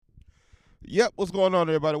Yep, what's going on,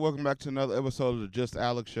 everybody? Welcome back to another episode of the Just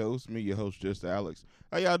Alex Show. It's me, your host, Just Alex.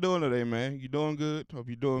 How y'all doing today, man? You doing good? Hope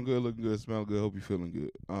you're doing good, looking good, smelling good. Hope you're feeling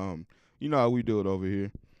good. You know how we do it over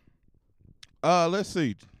here. Let's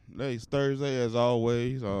see. Today's Thursday, as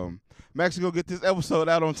always. I'm actually gonna get this episode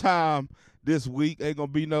out on time this week. Ain't gonna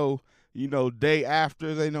be no, day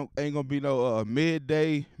afters. Ain't gonna be no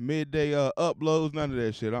midday uploads. None of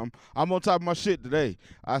that shit. I'm on top of my shit today.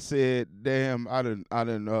 I said, damn,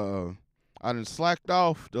 I done slacked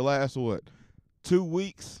off the last 2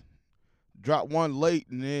 weeks. Dropped one late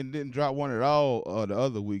and then didn't drop one at all the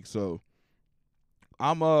other week. So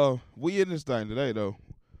we in this thing today though.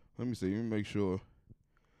 Let me see. Let me make sure.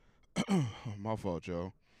 My fault,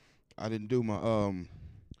 y'all. I didn't do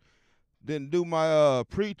my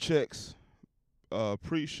pre-checks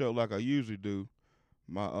pre-show like I usually do.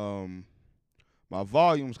 My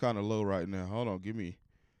volume's kind of low right now. Hold on, give me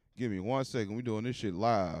 1 second. We doing this shit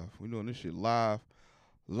live.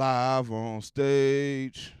 Live on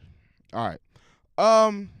stage. All right.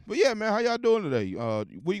 But yeah, man, how y'all doing today?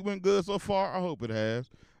 Week been good so far. I hope it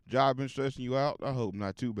has. Job been stressing you out. I hope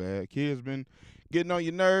not too bad. Kids been getting on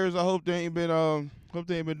your nerves. I hope they ain't been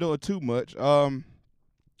doing too much. Let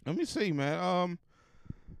me see, man.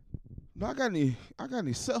 Do I got any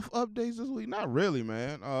self updates this week? Not really,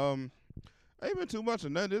 man. Ain't been too much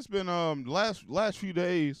of that. It's been last few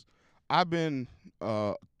days. I've been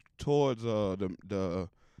towards the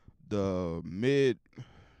mid.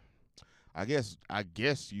 I guess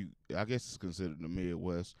it's considered the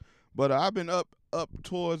Midwest, but I've been up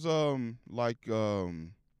towards the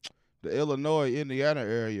Illinois, Indiana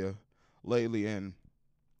area lately, and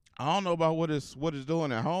I don't know about what it's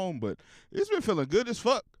doing at home, but it's been feeling good as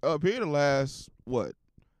fuck up here the last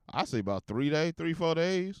I say about 4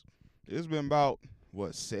 days. It's been about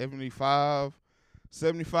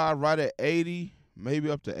 75 right at 80, maybe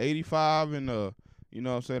up to 85 in you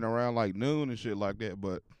know what I'm saying, around like noon and shit like that,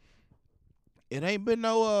 but it ain't been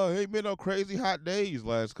no crazy hot days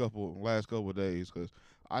last couple of days, cause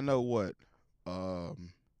I know I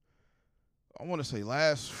want to say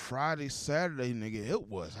last Friday, Saturday, nigga, it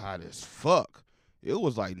was hot as fuck. It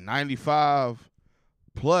was like 95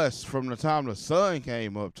 plus from the time the sun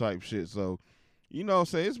came up type shit. So, you know what I'm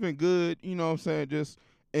saying, it's been good, you know what I'm saying, just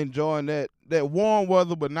enjoying that warm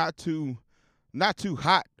weather, but not too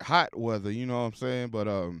hot weather, you know what I'm saying? But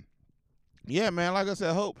yeah, man, like I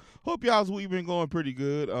said, hope y'all's week been going pretty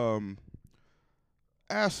good.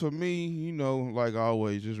 As for me, like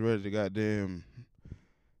always, just ready to goddamn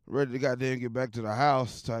get back to the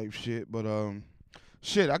house type shit. But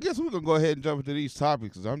shit, I guess we're gonna go ahead and jump into these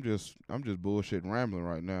topics because I'm just bullshit rambling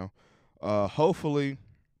right now. Hopefully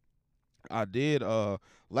I did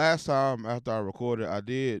last time after I recorded, I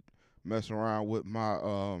did mess around with my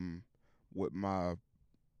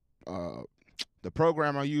the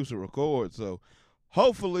program I use to record. So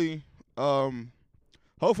hopefully my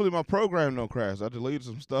program don't crash. I deleted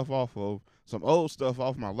some old stuff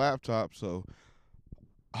off my laptop, so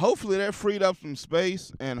hopefully that freed up some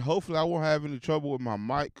space, and hopefully I won't have any trouble with my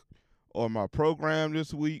mic or my program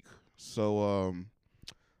this week. So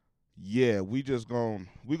yeah, we gonna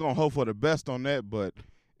hope for the best on that, but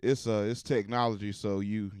it's technology, so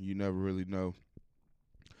you never really know.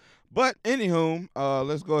 But anywho,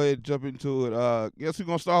 let's go ahead and jump into it. Guess we're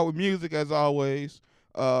gonna start with music as always.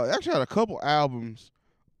 Actually had a couple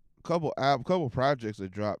projects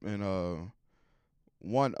that dropped, and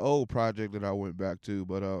one old project that I went back to,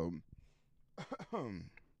 but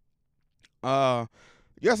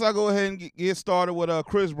guess I'll go ahead and get started with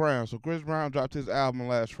Chris Brown. So Chris Brown dropped his album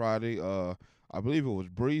last Friday. I believe it was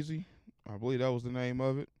Breezy. I believe that was the name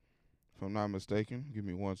of it, if I'm not mistaken. Give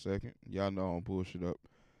me 1 second. Y'all know I'm bullshit up.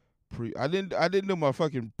 I didn't do my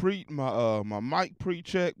fucking my mic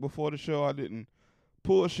pre-check before the show. I didn't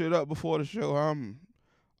pull shit up before the show. I'm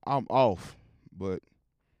off, but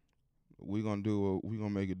we gonna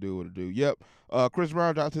make it do what it do. Yep. Chris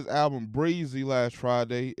Brown dropped his album Breezy last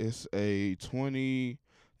Friday. It's a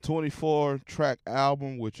 24 track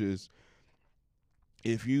album, which is,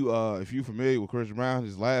 if you familiar with Chris Brown,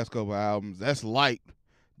 his last couple albums, that's light.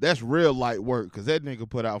 That's real light work, cause that nigga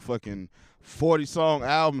put out fucking 40 song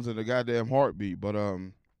albums in a goddamn heartbeat. But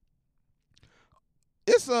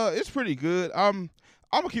it's pretty good. I'm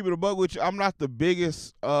gonna keep it a buck with you. I'm not the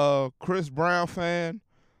biggest Chris Brown fan.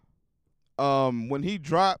 When he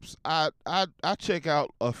drops, I check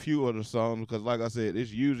out a few of the songs, because like I said,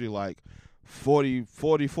 it's usually like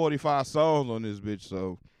 45 songs on this bitch.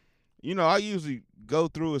 So, I usually go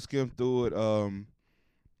through and skim through it.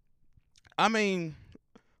 I mean,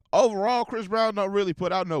 overall, Chris Brown don't really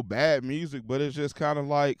put out no bad music, but it's just kind of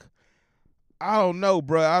like, I don't know,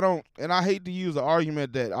 bro. I don't, and I hate to use the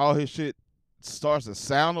argument that all his shit starts to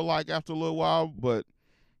sound alike after a little while, but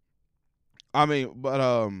I mean,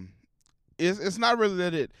 but it's not really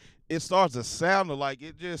that it starts to sound alike.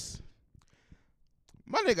 It just,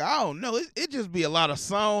 my nigga, I don't know. It just be a lot of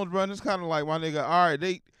songs, bro. And it's kind of like, my nigga, all right,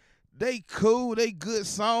 they cool, they good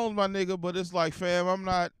songs, my nigga, but it's like, fam, I'm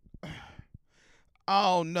not. I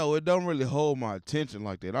don't know. It don't really hold my attention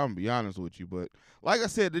like that. I'm gonna be honest with you, but like I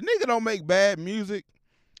said, the nigga don't make bad music.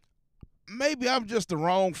 Maybe I'm just the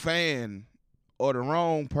wrong fan or the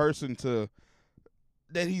wrong person to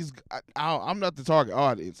that he's. I'm not the target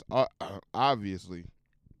audience, obviously.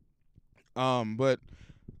 But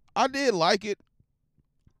I did like it.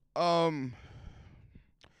 Um,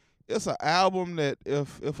 it's an album that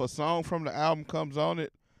if a song from the album comes on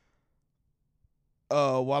it,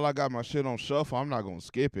 while I got my shit on shuffle, I'm not gonna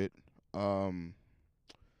skip it. Um,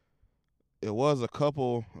 it was a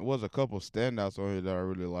couple standouts on here that I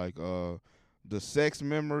really like. The Sex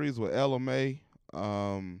Memories with LMA.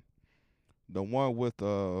 The one with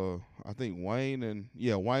I think Wayne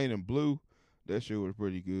and Blue. That shit was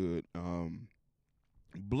pretty good.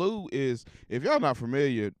 Blue is, if y'all not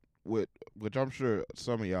familiar with, which I'm sure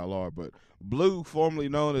some of y'all are, but Blue, formerly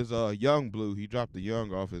known as Young Blue, he dropped the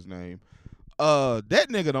Young off his name. That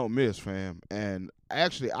nigga don't miss, fam. And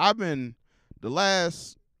actually, I've been the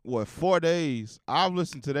last 4 days. I've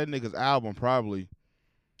listened to that nigga's album probably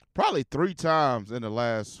 3 times in the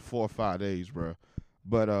last 4 or 5 days, bro.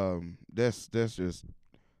 But that's just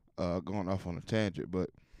going off on a tangent. But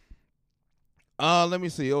let me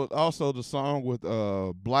see. It was also the song with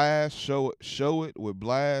Blast, Show It with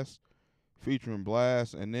Blast, featuring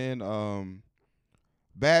Blast, and then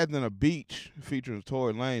Bad Than a Beach featuring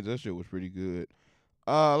Tory Lanez. That shit was pretty good.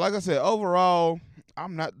 Like I said, overall,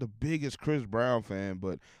 I'm not the biggest Chris Brown fan,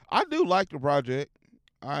 but I do like the project.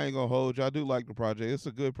 I ain't gonna hold you. I do like the project. It's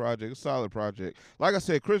a good project. It's a solid project. Like I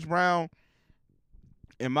said, Chris Brown,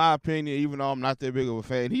 in my opinion, even though I'm not that big of a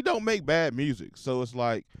fan, he don't make bad music. So it's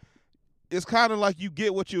like, it's kind of like you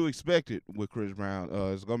get what you expected with Chris Brown.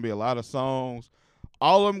 It's gonna be a lot of songs.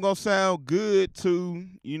 All of them gonna sound good to,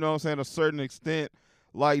 you know what I'm saying, a certain extent.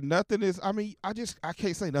 Like nothing is, I mean, I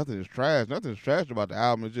can't say nothing is trash. Nothing is trash about the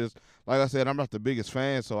album. It's just, like I said, I'm not the biggest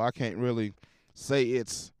fan, so I can't really say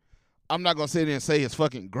I'm not gonna sit there and say it's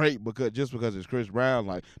fucking great because it's Chris Brown.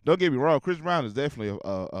 Like, don't get me wrong, Chris Brown is definitely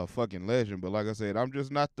a fucking legend. But like I said, I'm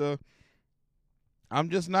just not the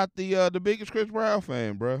the biggest Chris Brown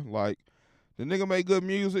fan, bro. Like, the nigga make good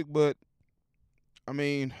music, but I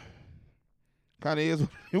mean, kind of is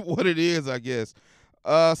what it is, I guess.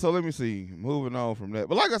 So let me see. Moving on from that,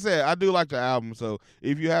 but like I said, I do like the album. So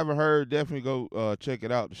if you haven't heard, definitely go check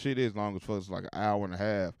it out. The shit is long as fuck. It's like an hour and a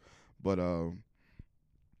half, but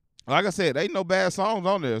like I said, ain't no bad songs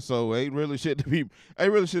on there, so ain't really shit to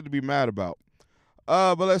be mad about.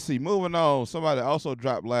 But let's see. Moving on. Somebody also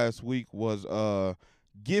dropped last week was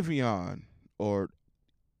Giveon or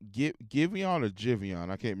Giveon or Jivion.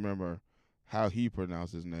 I can't remember how he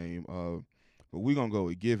pronounced his name. But we're gonna go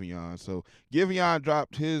with Giveon. So Giveon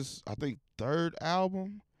dropped his, I think, third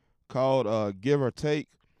album called Give or Take.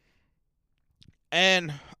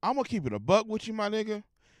 And I'm gonna keep it a buck with you, my nigga.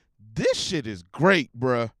 This shit is great,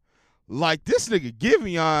 bruh. Like, this nigga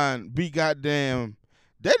Giveon be goddamn.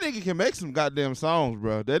 That nigga can make some goddamn songs,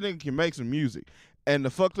 bro. That nigga can make some music. And the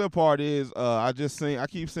fucked up part is, I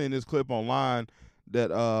keep seeing this clip online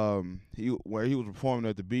that where he was performing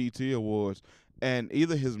at the BET Awards, and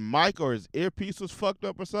either his mic or his earpiece was fucked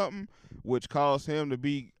up or something, which caused him to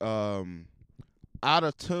be out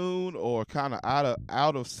of tune or kind of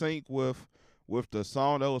out of sync with the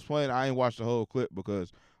song that was playing. I ain't watched the whole clip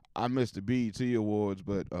because I missed the BET Awards,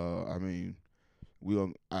 but I mean,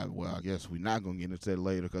 I guess we're not gonna get into that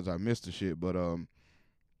later because I missed the shit. But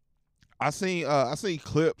I seen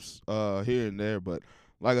clips here and there, but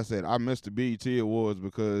like I said, I missed the BET Awards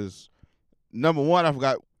because number one, I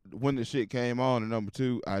forgot when the shit came on, and number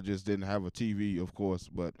two, I just didn't have a TV, of course.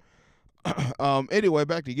 But anyway,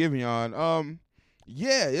 back to Giveon.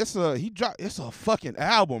 Yeah, it's a fucking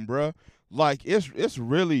album, bruh. Like, it's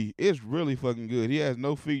really fucking good. He has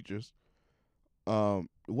no features.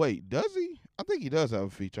 Wait, does he? I think he does have a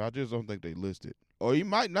feature. I just don't think they list it. Or he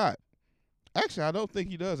might not. Actually, I don't think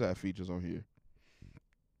he does have features on here.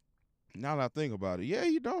 Now that I think about it, yeah,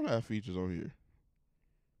 he don't have features on here.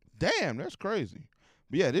 Damn, that's crazy.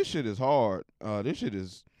 But yeah, this shit is hard. This shit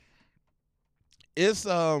is. It's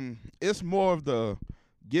more of the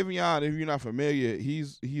Giveon. If you're not familiar,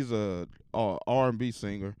 he's a R&B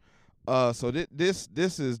singer. So this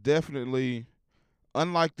is definitely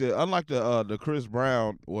unlike the Chris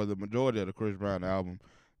Brown or the majority of the Chris Brown album.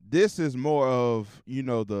 This is more of,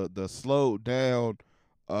 the slowed down,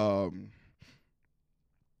 um,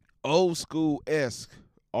 old school esque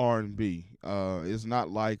R&B. It's not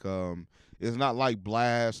like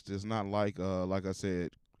Blast. It's not like I said,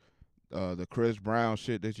 the Chris Brown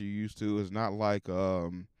shit that you used to. It's not let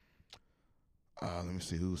me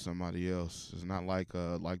see who's somebody else. It's not like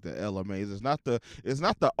the LMAs. It's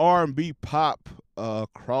not the R&B pop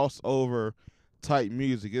crossover type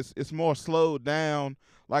music. It's more slowed down.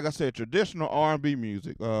 Like I said, traditional R&B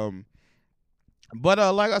music.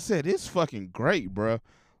 But like I said, it's fucking great, bruh.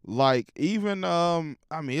 Like even I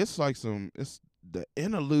mean, it's the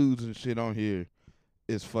interludes and shit on here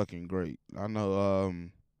is fucking great. I know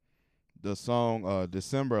the song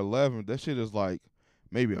December 11th, that shit is like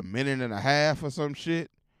maybe a minute and a half or some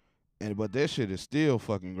shit, but that shit is still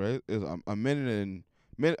fucking great. It's a minute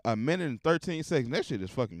and 13 seconds. That shit is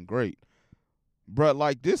fucking great, bruh.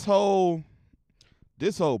 Like this whole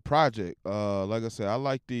project. Like I said, I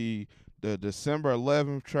like the December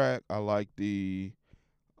 11th track. I like the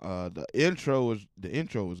intro is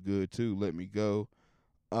good too. Let Me Go.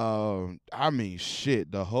 I mean,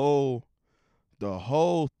 shit. The whole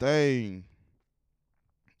thing.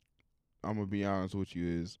 I'm gonna be honest with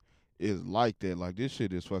you, is like that. Like this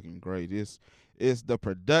shit is fucking great. It's the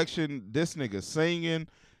production. This nigga singing.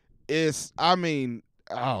 I mean,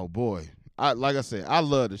 oh boy. Like I said, I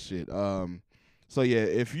love the shit. So yeah,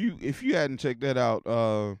 if you hadn't checked that out,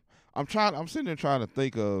 I'm sitting there trying to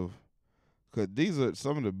think of, cause these are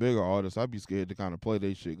some of the bigger artists. I'd be scared to kind of play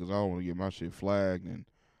their shit because I don't want to get my shit flagged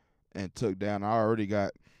and took down. I already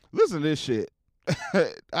got. Listen to this shit.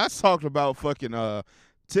 I talked about fucking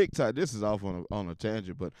TikTok. This is off on a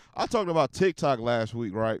tangent, but I talked about TikTok last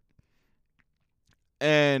week, right?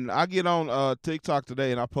 And I get on TikTok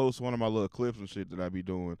today and I post one of my little clips and shit that I be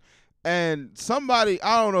doing. And somebody,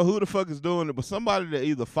 I don't know who the fuck is doing it, but somebody that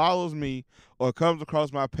either follows me or comes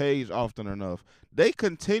across my page often enough, they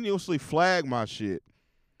continuously flag my shit.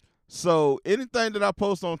 So anything that I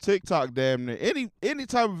post on TikTok, damn near, any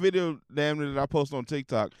type of video, damn near, that I post on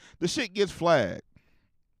TikTok, the shit gets flagged.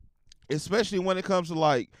 Especially when it comes to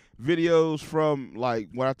like videos from like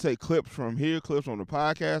when I take clips from here, clips from the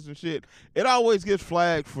podcast and shit, it always gets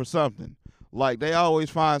flagged for something. Like they always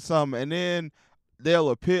find something, and then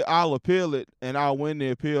I'll appeal it, and I'll win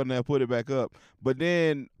the appeal, and they'll put it back up. But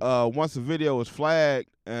then once the video is flagged,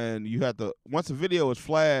 and once the video is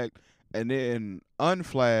flagged and then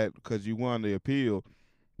unflagged because you won the appeal,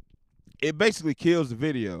 it basically kills the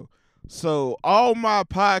video. So all my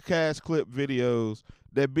podcast clip videos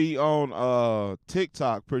that be on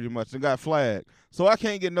TikTok pretty much they got flagged. So I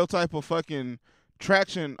can't get no type of fucking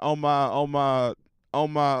traction on my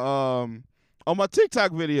TikTok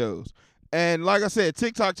videos. And like I said,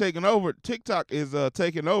 TikTok is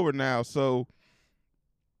taking over now. So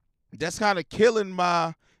that's kind of killing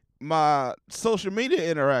my social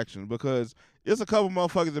media interaction because it's a couple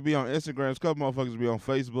motherfuckers that be on Instagram, it's a couple motherfuckers that be on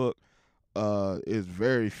Facebook. It's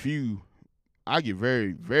very few. I get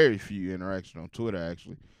very, very few interaction on Twitter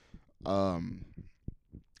actually.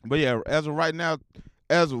 But yeah, as of right now,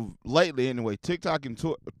 as of lately anyway, TikTok and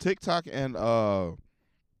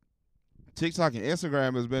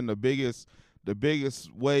Instagram has been the biggest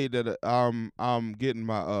way that I'm getting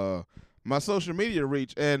my social media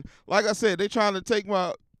reach. And like I said, they trying to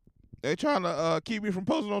keep me from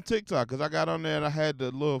posting on TikTok because I got on there and I had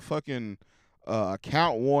the little fucking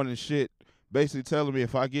account warning shit, basically telling me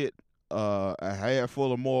if I get a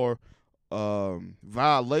handful of more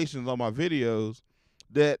violations on my videos,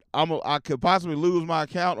 that I could possibly lose my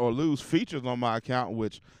account or lose features on my account,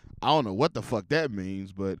 which I don't know what the fuck that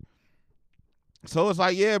means, but. So it's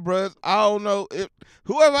like, yeah, bruh, I don't know.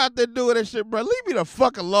 Whoever out there doing that shit, bruh, leave me the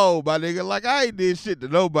fuck alone, my nigga. Like, I ain't did shit to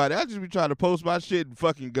nobody. I just be trying to post my shit and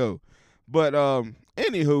fucking go. But,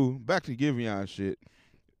 anywho, back to Giveon shit.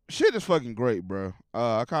 Shit is fucking great, bruh.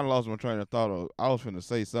 I kind of lost my train of thought. I was finna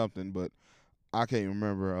say something, but I can't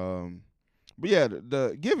remember. But yeah,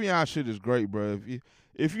 the Giveon shit is great, bruh.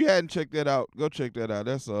 If you hadn't checked that out, go check that out.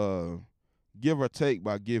 That's Give or Take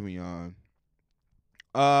by Giveon.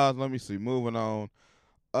 Let me see. Moving on.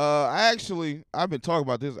 I've been talking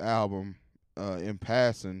about this album in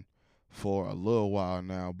passing for a little while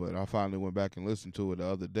now, but I finally went back and listened to it the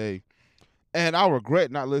other day. And I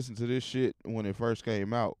regret not listening to this shit when it first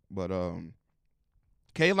came out. But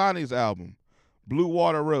Kehlani's album, Blue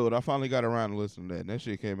Water Road, I finally got around to listening to that. And that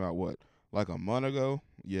shit came out, what, like a month ago?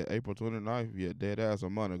 Yeah, April 29th. Yeah, dead ass a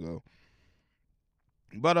month ago.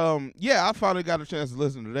 But yeah, I finally got a chance to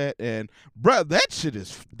listen to that, and bruh, that shit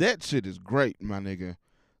is great, my nigga.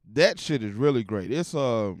 That shit is really great. It's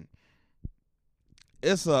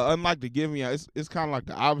It's unlike the Giveon. It's kind of like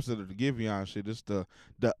the opposite of the Giveon shit. It's the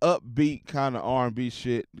upbeat kind of R&B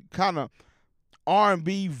shit, kind of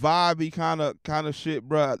R&B vibey kind of shit,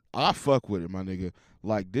 bruh. I fuck with it, my nigga.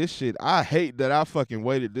 Like this shit, I hate that I fucking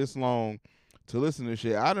waited this long to listen to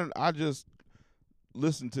shit. I just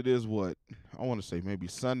listened to this what I want to say maybe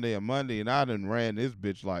Sunday or Monday, and I done ran this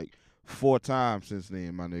bitch like 4 times since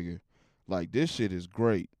then, my nigga. Like this shit is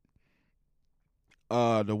great.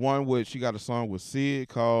 The one with she got a song with Sid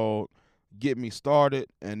called "Get Me Started,"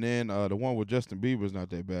 and then the one with Justin Bieber's not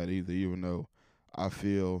that bad either. Even though I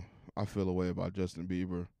feel I feel a way about Justin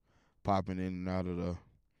Bieber popping in and out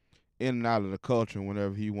of the culture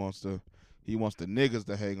whenever he wants the niggas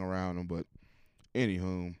to hang around him. But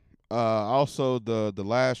anywho, also the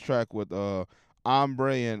last track with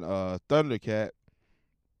Ombre and Thundercat.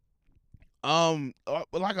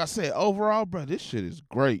 Like I said, overall, bro, this shit is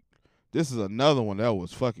great. This is another one that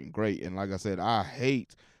was fucking great. And like I said, I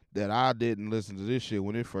hate that I didn't listen to this shit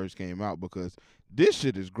when it first came out because this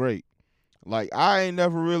shit is great. Like I ain't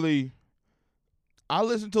never really I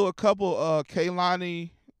listened to a couple Kaylani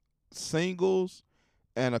singles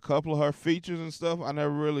and a couple of her features and stuff. I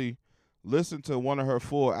never really listened to one of her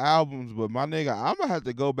full albums, but my nigga, I'm gonna have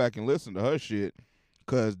to go back and listen to her shit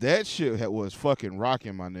because that shit was fucking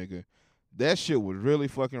rocking, my nigga. That shit was really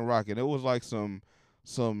fucking rocking. It was like some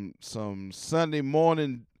Sunday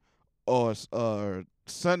morning or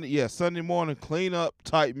Sunday morning cleanup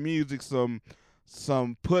type music, some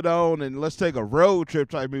put on and let's take a road trip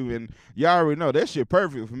type movie. And y'all already know that shit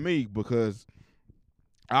perfect for me because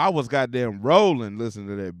I was goddamn rolling listening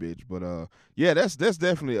to that bitch. But yeah, that's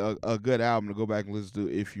definitely a good album to go back and listen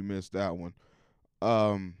to if you missed that one.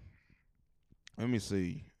 Um, let me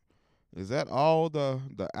see. Is that all the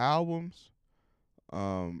albums?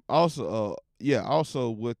 Also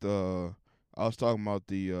with I was talking about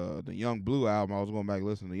the Young Blue album. I was going back and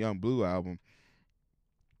listen to the Young Blue album.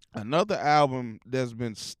 Another album that's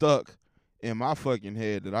been stuck in my fucking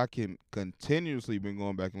head that I can continuously been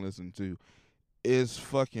going back and listening to is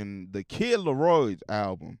fucking the Kid Leroy's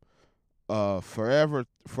album. Forever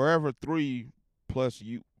 3 plus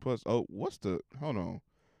you plus oh what's the hold on.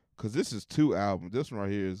 Cause this is 2 albums. This one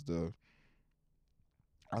right here is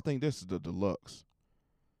I think this is the deluxe.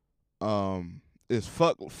 It's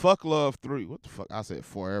fuck love 3. What the fuck? I said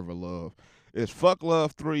forever love. It's fuck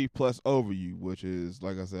love 3 plus over you, which is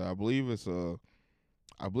like I said, I believe it's a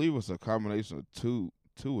combination of two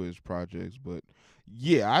his projects, but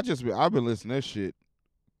yeah, I've been listening to that shit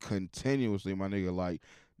continuously, my nigga. Like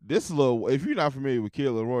this little if you're not familiar with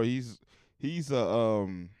Kid Leroy, he's a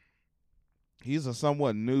he's a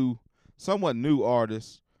somewhat new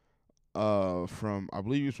artist from I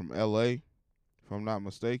believe he's from LA, if I'm not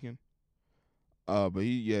mistaken. But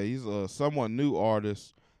he's a somewhat new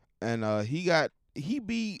artist, and he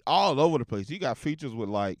be all over the place. He got features with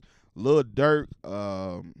like Lil Durk.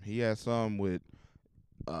 He has some with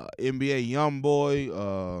NBA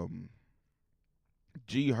YoungBoy,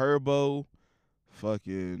 G Herbo,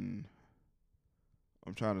 fucking.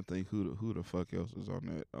 I'm trying to think who the fuck else is on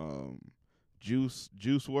that.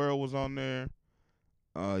 Juice World was on there.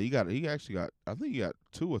 He actually got I think he got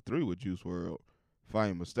 2 or 3 with Juice World, if I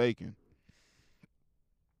ain't mistaken.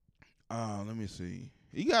 Let me see.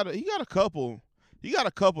 He got a couple. He got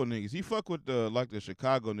a couple niggas. He fuck with the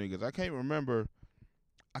Chicago niggas. I can't remember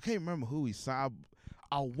who he signed.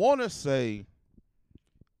 I wanna say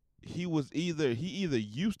he either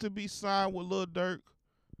used to be signed with Lil Durk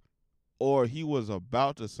or he was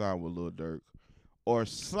about to sign with Lil Durk or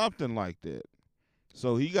something like that.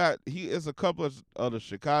 So he is a couple of other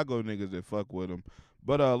Chicago niggas that fuck with him.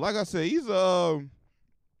 But like I said, he's a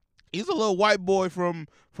little white boy from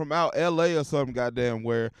out LA or something, goddamn,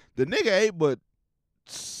 where the nigga ain't but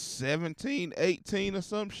 17, 18 or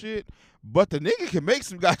some shit. But the nigga can make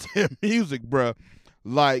some goddamn music, bruh.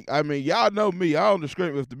 Like, I mean, y'all know me. I don't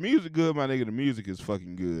discriminate. If the music good, my nigga, the music is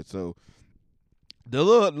fucking good. So the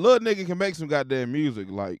little nigga can make some goddamn music.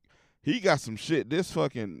 Like, he got some shit. This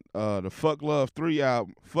fucking the Fuck Love 3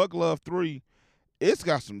 album, Fuck Love 3, it's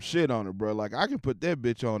got some shit on it, bro. Like, I can put that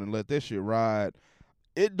bitch on and let that shit ride.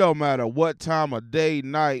 It don't matter what time of day,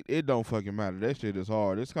 night, it don't fucking matter. That shit is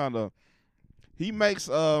hard. It's kind of he makes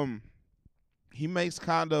kind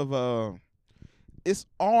of it's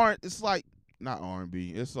like not R&B.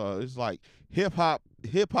 It's like hip hop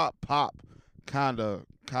pop kind of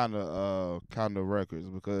records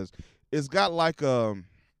because it's got like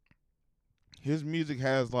his music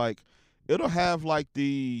has like it'll have like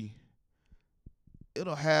the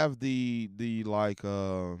like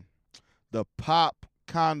the pop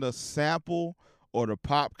kind of sample or the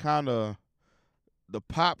pop kind of the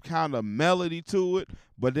pop kind of melody to it,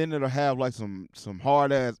 but then it'll have like some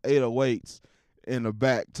hard ass 808s in the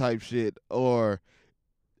back type shit. Or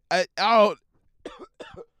I don't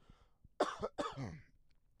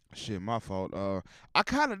shit, my fault. I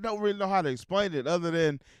kind of don't really know how to explain it other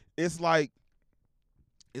than it's like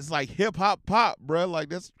hip hop pop, bro. Like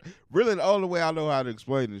that's really the only way I know how to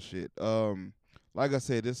explain this shit. Like I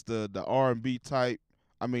said, it's the R&B type.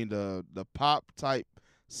 I mean the pop type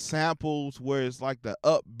samples where it's like the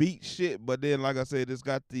upbeat shit, but then like I said, it's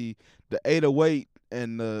got the 808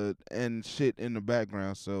 and shit in the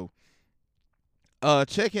background. So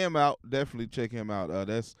check him out. Definitely check him out.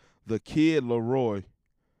 That's the Kid Leroy.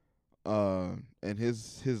 And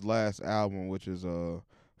his last album, which is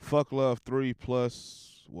Fuck Love 3 plus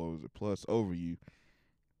what was it, plus Over You.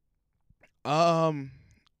 Let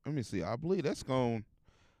me see. I believe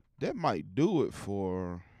that might do it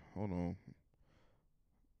for hold on.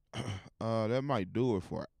 That might do it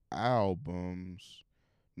for albums.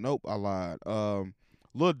 Nope, I lied.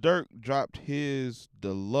 Lil Durk dropped his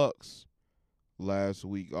deluxe last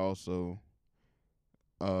week also.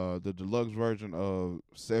 The deluxe version of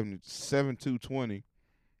 7220.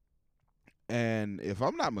 And if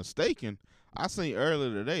I'm not mistaken, I seen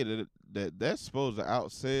earlier today that's supposed to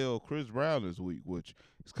outsell Chris Brown this week, which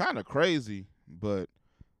is kind of crazy, but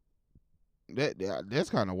that's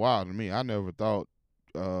kind of wild to me. I never thought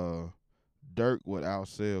Dirk would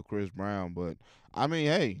outsell Chris Brown, but I mean,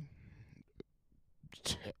 hey,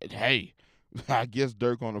 I guess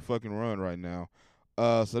Dirk on the fucking run right now.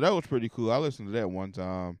 So that was pretty cool. I listened to that one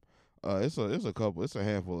time. It's a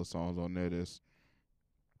handful of songs on there that's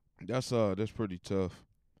pretty tough.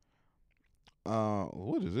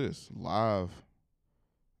 What is this? Live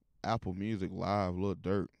Apple Music Live Lil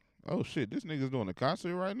Durk. Oh shit, this nigga's doing a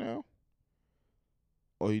concert right now?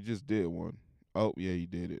 Oh, he just did one. Oh yeah, he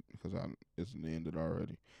did it because it's ended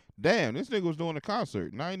already. Damn, this nigga was doing a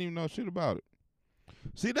concert and I didn't even know shit about it.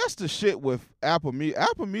 See, that's the shit with Apple Music.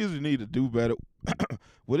 Apple Music need to do better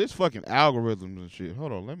with its fucking algorithms and shit.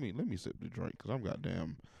 Hold on, let me sip the drink because I'm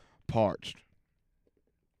goddamn parched.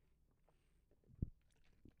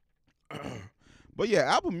 But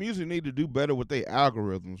yeah, Apple Music need to do better with their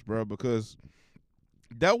algorithms, bro, because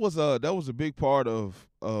that was a big part of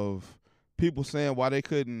people saying why they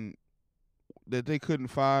couldn't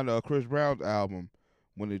find Chris Brown's album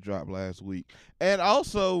when it dropped last week. And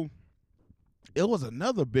also it was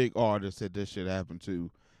another big artist that this shit happened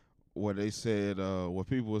to, where they said what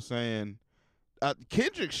people were saying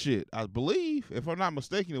Kendrick shit, I believe, if I'm not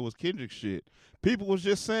mistaken, it was Kendrick shit. People was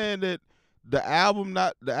just saying that the album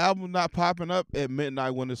not popping up at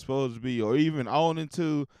midnight when it's supposed to be, or even on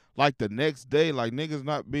into like the next day, like niggas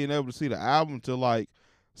not being able to see the album till like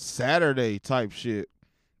Saturday type shit.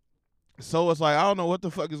 So it's like I don't know what the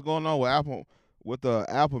fuck is going on with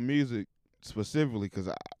Apple Music specifically, because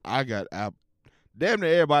I got Apple. Damn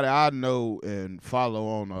near everybody I know and follow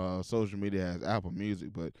on social media has Apple Music,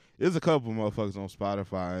 but there's a couple motherfuckers on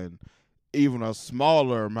Spotify and even a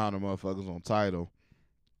smaller amount of motherfuckers on Tidal.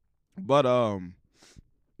 But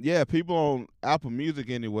yeah, people on Apple Music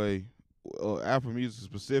anyway, Apple Music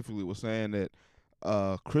specifically, was saying that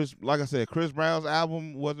like I said, Chris Brown's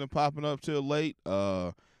album wasn't popping up till late.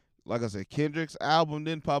 Like I said, Kendrick's album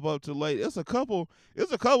didn't pop up till late. It's a couple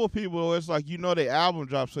people where it's like, their album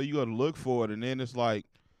dropped, so you gotta look for it, and then it's like,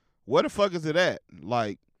 where the fuck is it at?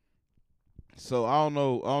 Like, so I don't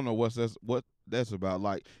know what that's about.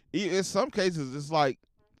 Like, in some cases, it's like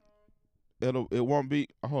it won't be.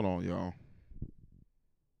 Hold on, y'all.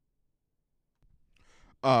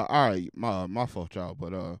 All right, my fault, y'all.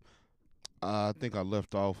 But I think I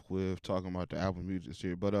left off with talking about the Apple Music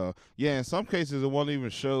here. But yeah, in some cases it won't even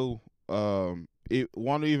show. It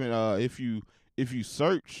won't even if you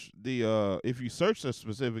search the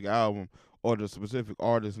specific album or the specific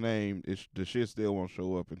artist name, the shit still won't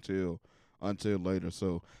show up until later.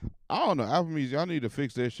 So I don't know. Apple Music, y'all need to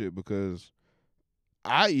fix that shit, because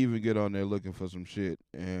I even get on there looking for some shit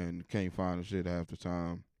and can't find the shit half the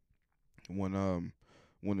time when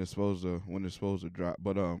it's supposed to drop.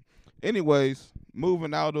 But anyways,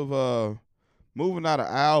 moving out of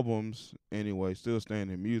albums anyway, still staying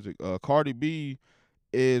in music. Cardi B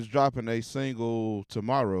is dropping a single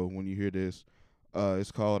tomorrow when you hear this.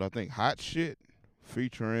 It's called, I think, Hot Shit,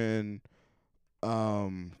 featuring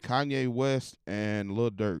Kanye West and Lil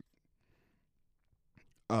Durk.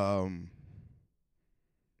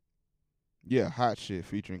 Yeah, Hot Shit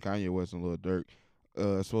featuring Kanye West and Lil Durk.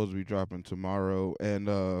 It's supposed to be dropping tomorrow, and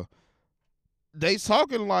they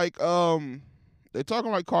talking like Cardi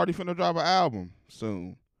finna drop an album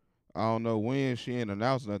soon. I don't know when. She ain't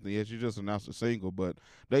announced nothing yet. She just announced a single, but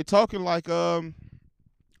they talking like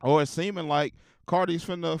or it's seeming like Cardi's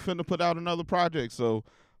finna put out another project. So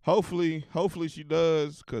hopefully she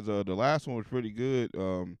does, cause the last one was pretty good.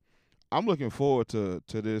 I'm looking forward to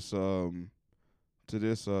this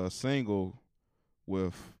single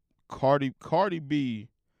with Cardi B,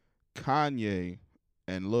 Kanye,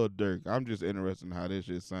 and Lil Durk. I'm just interested in how this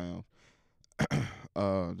shit sounds.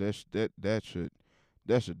 That should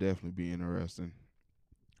definitely be interesting.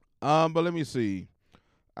 But let me see.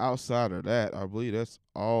 Outside of that, I believe that's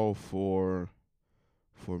all for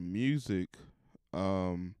music.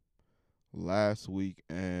 Um, last week,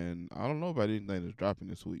 and I don't know about anything that's dropping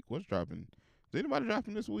this week. What's dropping? Is anybody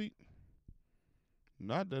dropping this week?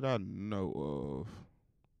 Not that I know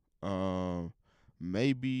of.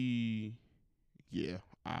 Maybe. Yeah,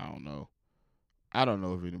 I don't know. I don't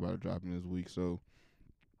know if anybody dropping this week. So,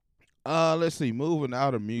 let's see. Moving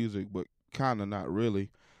out of music, but kind of not really.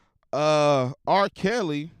 R.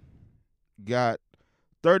 Kelly got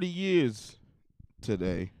 30 years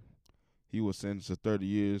today. He was sentenced to 30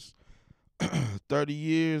 years. 30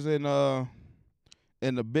 years in the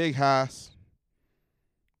big house.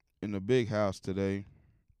 In the big house today.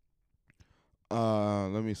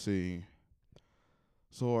 Let me see.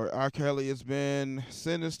 So R. Kelly has been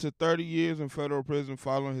sentenced to 30 years in federal prison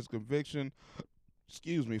following his conviction,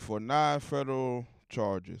 for 9 federal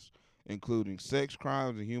charges, including sex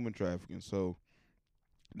crimes and human trafficking. So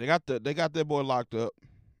they got that boy locked up.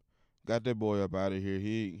 Got that boy up out of here.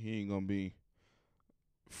 He ain't gonna be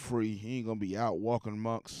free. He ain't gonna be out walking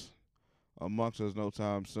amongst us no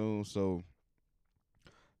time soon. So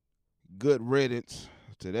good riddance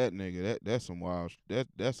to that nigga. That's some wild.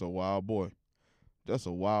 That's a wild boy. That's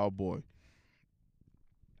a wild boy.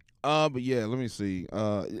 But yeah, let me see.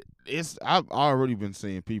 I've already been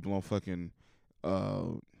seeing people on fucking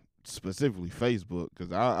specifically Facebook,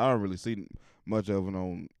 because I don't really see much of it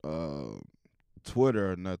on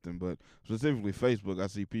Twitter or nothing, but specifically Facebook, I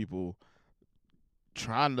see people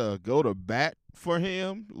trying to go to bat for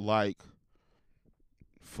him, like,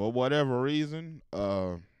 for whatever reason.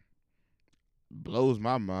 Blows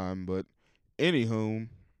my mind, but anywho,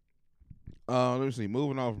 let me see.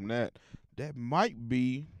 Moving on from that, that might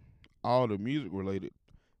be all the music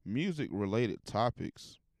related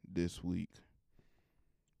topics this week.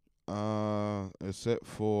 Except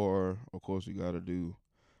for, of course, I'm gonna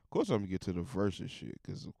get to the versus shit,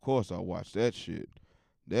 because of course I watched that shit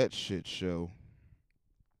show.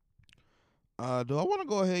 Do I want to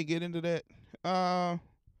go ahead and get into that?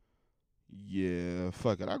 Yeah,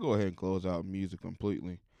 fuck it. I'll go ahead and close out music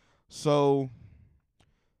completely. So,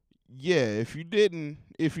 yeah, if you didn't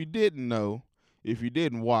know, if you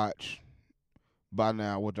didn't watch by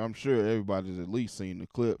now, which I'm sure everybody's at least seen the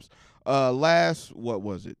clips. What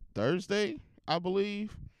was it? Thursday, I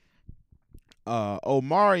believe.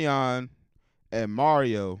 Omarion and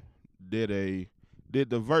Mario did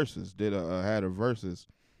the verses, had a verses.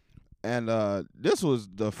 And this was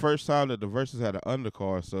the first time that the verses had an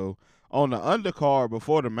undercard. So on the undercard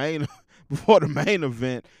before the main before the main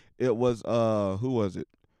event, it was who was it?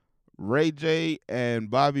 Ray J and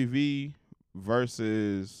Bobby V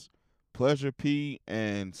versus Pleasure P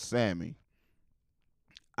and Sammy.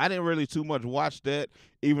 I didn't really too much watch that,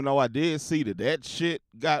 even though I did see that shit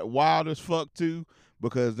got wild as fuck too,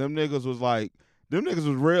 because them niggas was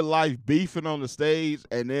real life beefing on the stage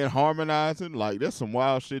and then harmonizing. Like, that's some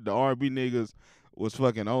wild shit. The R&B niggas was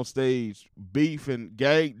fucking on stage beefing,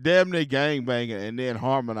 damn near gang banging, and then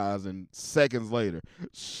harmonizing seconds later.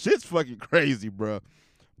 Shit's fucking crazy, bro.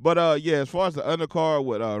 But yeah, as far as the undercard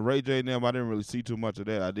with Ray J and them, I didn't really see too much of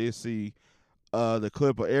that. I did see the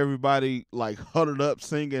clip of everybody like huddled up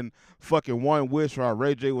singing fucking One Wish while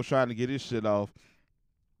Ray J was trying to get his shit off.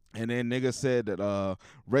 And then nigga said that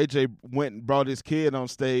Ray J went and brought his kid on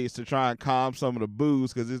stage to try and calm some of the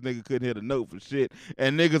boos, because this nigga couldn't hit a note for shit.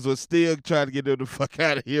 And niggas was still trying to get them the fuck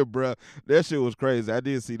out of here, bruh. That shit was crazy. I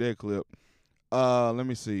did see that clip. Let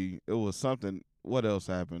me see. It was something. What else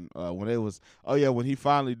happened? When he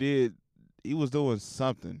finally did, he was doing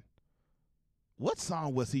something. What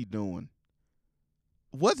song was he doing?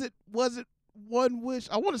 Was it One Wish?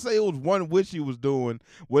 I want to say it was One Wish he was doing,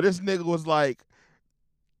 where this nigga was like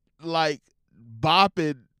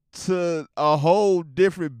bopping to a whole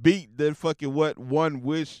different beat than fucking what One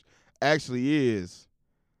Wish actually is.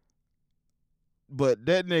 But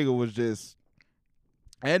that nigga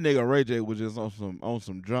Ray J was just on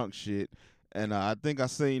some drunk shit. And I think I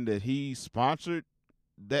seen that he sponsored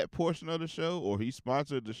that portion of the show, or he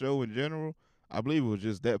sponsored the show in general. I believe it was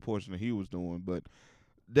just that portion that he was doing. But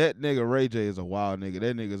that nigga Ray J is a wild nigga.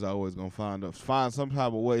 That nigga's always gonna find some type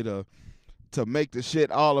of way to make the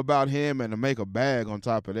shit all about him and to make a bag on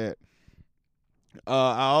top of that.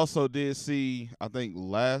 I also did see, I think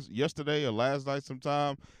yesterday or last night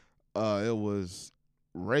sometime. It was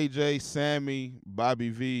Ray J, Sammy, Bobby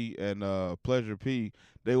V, and Pleasure P.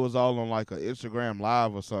 They was all on like an Instagram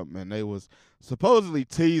live or something, and they was supposedly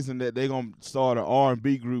teasing that they gonna start an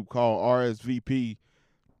R&B group called RSVP,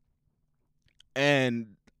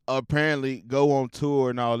 and apparently go on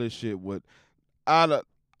tour and all this shit. With I don't,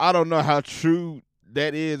 I don't know how true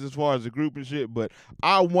that is as far as the group and shit, but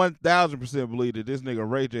I 1,000% believe that this nigga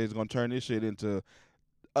Ray J is gonna turn this shit into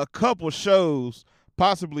a couple shows,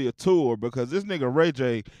 possibly a tour, because this nigga Ray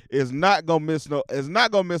J is not gonna miss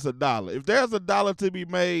a dollar. If there's a dollar to be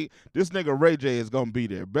made, this nigga Ray J is gonna be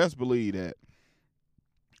there. Best believe that.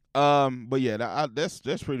 But yeah,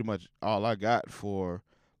 that's pretty much all I got for,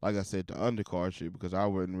 like I said, the undercard shit, because I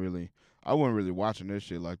wasn't really watching this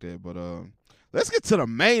shit like that. But let's get to the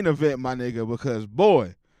main event, my nigga, because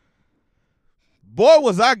boy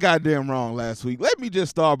was I goddamn wrong last week. Let me just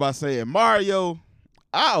start by saying, Mario,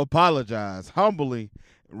 I apologize humbly,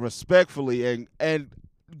 respectfully, and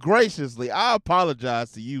graciously. I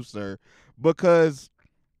apologize to you, sir, because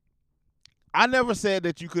I never said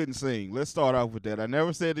that you couldn't sing. Let's start off with that. I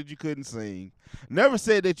never said that you couldn't sing. Never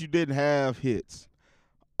said that you didn't have hits.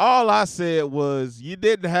 All I said was you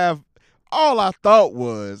didn't have. All I thought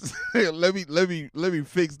was let me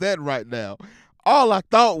fix that right now. All I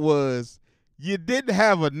thought was you didn't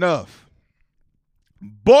have enough.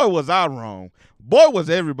 Boy, was I wrong. Boy, was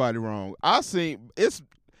everybody wrong. I seen it's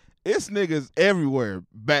niggas everywhere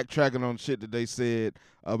backtracking on shit that they said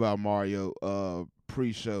about Mario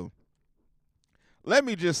pre-show. Let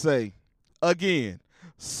me just say again,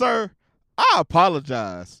 sir, I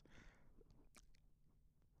apologize.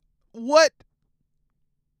 What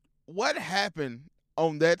what happened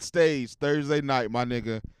on that stage Thursday night, my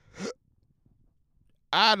nigga?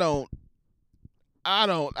 I don't I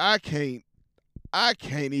don't I can't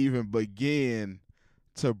even begin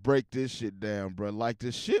to break this shit down, bro. Like,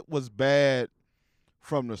 the shit was bad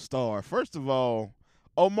from the start. First of all,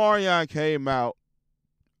 Omarion came out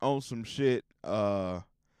on some shit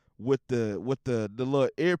with the little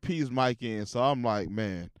earpiece mic in. So I'm like,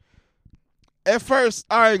 man. At first,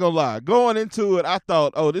 I ain't gonna lie. Going into it, I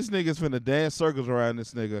thought, oh, this nigga's finna dance circles around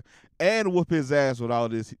this nigga and whoop his ass with all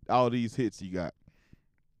these hits he got.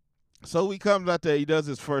 So he comes out there, he does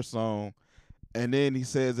his first song, and then he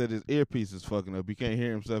says that his earpiece is fucking up. He can't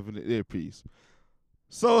hear himself in the earpiece.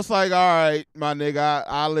 So it's like, all right, my nigga,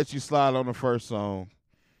 I'll let you slide on the first song.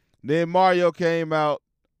 Then Mario came out.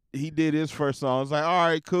 He did his first song. It's like, all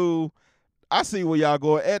right, cool. I see where y'all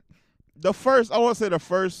going. At I want to say the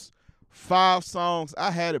first 5 songs,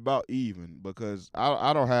 I had about even, because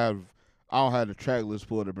I don't have the track list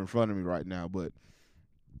pulled up in front of me right now. But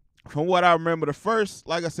from what I remember, the first,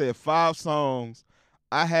 like I said, 5 songs,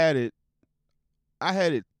 I had it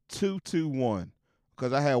 2-2-1,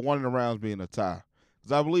 because I had one of the rounds being a tie.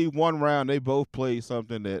 Because I believe one round they both played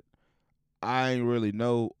something that I ain't really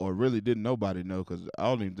know, or really didn't nobody know, because I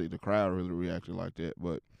don't even think the crowd really reacted like that.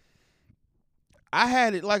 But I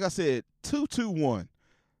had it, like I said, 2-2-1.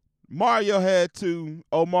 Mario had 2,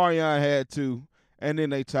 Omarion had 2, and then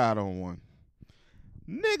they tied on 1.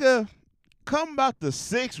 Nigga, come about the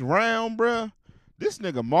 6th round, bruh. This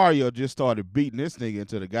nigga Mario just started beating this nigga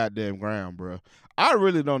into the goddamn ground, bruh. I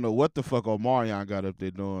really don't know what the fuck Omarion got up there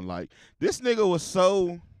doing. Like, this nigga was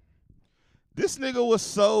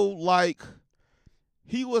like,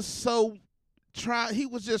 he was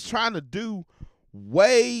just trying to do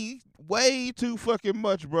way too fucking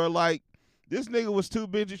much, bro. Like, this nigga was too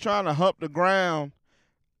busy trying to hump the ground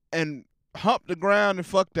and fuck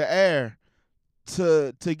the air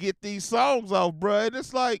to get these songs off, bro. And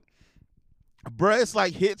it's like, bro, it's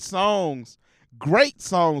like hit songs, great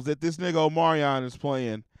songs that this nigga Omarion is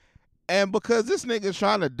playing. And because this nigga's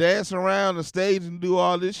trying to dance around the stage and do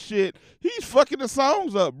all this shit, he's fucking the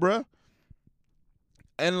songs up, bruh.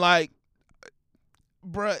 And like,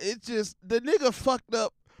 bruh, it just, the nigga fucked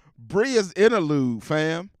up Bria's interlude,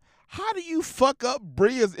 fam. How do you fuck up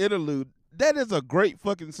Bria's interlude? That is a great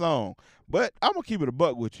fucking song. But I'm gonna keep it a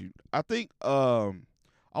buck with you. I think I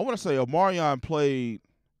want to say Omarion played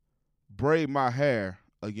 "Braid My Hair"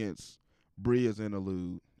 against Bria's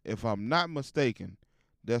interlude. If I'm not mistaken,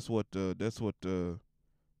 that's what the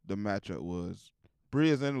matchup was.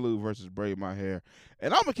 Bria's interlude versus "Braid My Hair."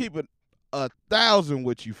 And I'm gonna keep it 1,000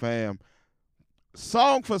 with you, fam.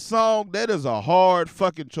 Song for song, that is a hard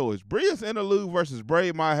fucking choice. Bria's interlude versus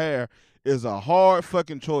 "Braid My Hair" is a hard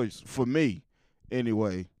fucking choice for me,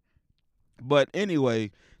 anyway. But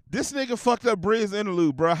anyway, this nigga fucked up Bria's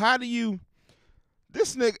interlude, bro. How do you?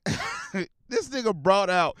 This nigga, this nigga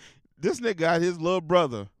got his little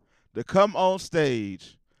brother to come on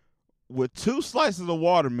stage with 2 slices of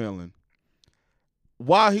watermelon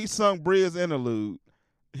while he sung Bria's interlude.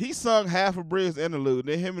 He sung half of Bria's interlude,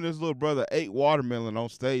 then him and his little brother ate watermelon on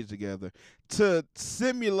stage together to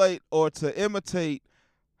simulate or to imitate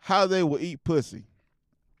how they would eat pussy.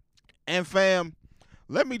 And fam,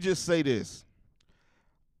 let me just say this.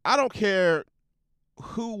 I don't care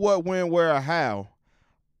who, what, when, where, or how.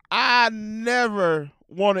 I never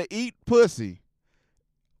want to eat pussy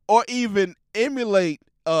or even imitate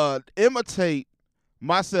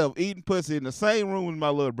myself eating pussy in the same room with my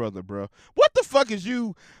little brother, bro. What the fuck is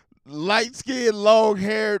you light-skinned,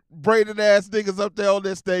 long-haired, braided-ass niggas up there on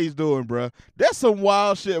that stage doing, bro? That's some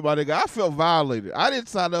wild shit, my nigga. I felt violated. I didn't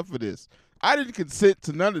sign up for this. I didn't consent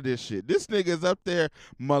to none of this shit. This nigga is up there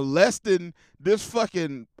molesting this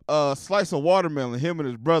fucking slice of watermelon, him and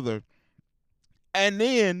his brother. And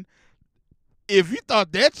then, if you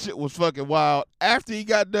thought that shit was fucking wild, after he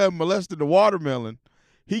got done molesting the watermelon,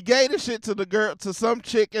 he gave the shit to some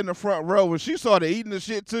chick in the front row, and she started eating the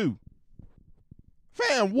shit too.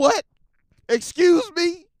 Fam, what? Excuse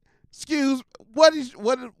me? What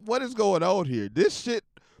is going on here? This shit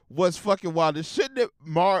was fucking wild. The shit that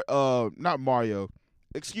not Mario.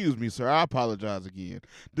 Excuse me, sir. I apologize again.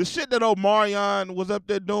 The shit that Omarion was up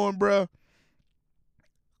there doing, bruh.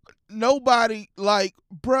 Nobody, like,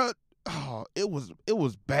 bruh. Oh, it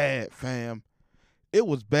was bad, fam. It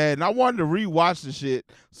was bad, and I wanted to rewatch the shit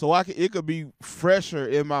so it could be fresher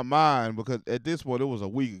in my mind, because at this point it was a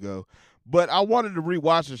week ago. But I wanted to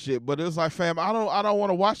rewatch the shit, but it was like, fam, I don't want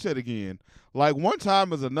to watch that again. Like, one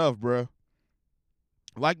time is enough, bruh.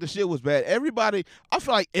 Like, the shit was bad. I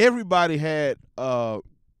feel like everybody had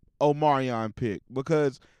Omarion picked,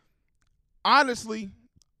 because honestly,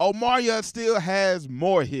 Omarion still has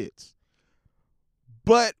more hits.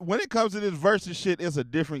 But when it comes to this versus shit, it's a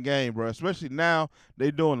different game, bro. Especially now, they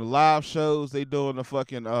doing the live shows, they doing the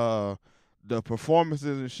fucking the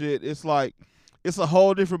performances and shit. It's like, it's a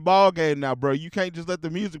whole different ball game now, bro. You can't just let the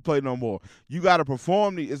music play no more. You gotta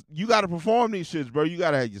perform these. You gotta perform these shits, bro. You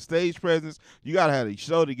gotta have your stage presence. You gotta have a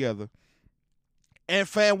show together. And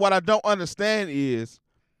fam, what I don't understand is,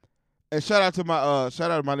 and shout out to my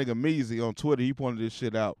nigga Meezy on Twitter. He pointed this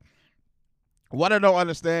shit out. What I don't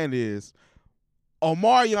understand is,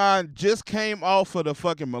 Omarion just came off of the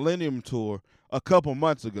fucking Millennium Tour a couple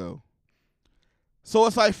months ago. So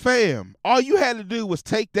it's like, fam, all you had to do was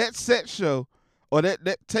take that set show, or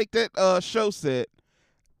take that show set,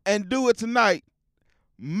 and do it tonight,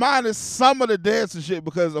 minus some of the dance and shit,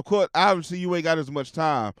 because of course, obviously you ain't got as much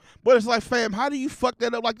time. But it's like, fam, how do you fuck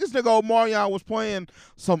that up? Like, this nigga Omarion was playing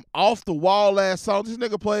some off the wall ass song. This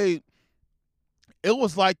nigga played, it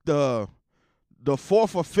was like the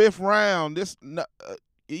 4th or 5th round. It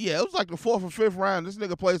was like the 4th or 5th round. This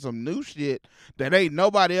nigga played some new shit that ain't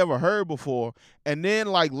nobody ever heard before. And then,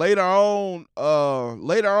 like, later on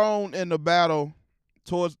in the battle,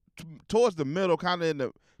 towards the middle,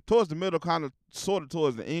 sort of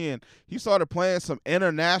towards the end, he started playing some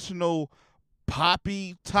international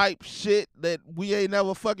poppy type shit that we ain't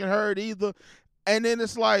never fucking heard either. And then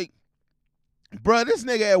it's like, bruh, this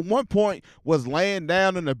nigga at one point was laying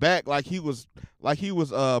down in the back like he was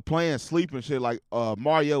playing sleep and shit, like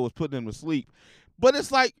Mario was putting him to sleep. But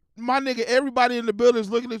it's like, my nigga, everybody in the building is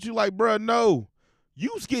looking at you like, bruh, no.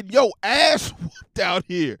 You's getting your ass whooped out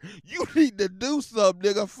here. You need to do something,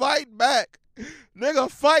 nigga. Fight back. Nigga,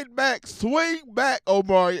 fight back. Swing back,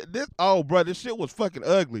 Mario. Bruh, this shit was fucking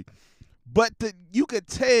ugly. But you could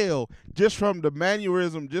tell just from the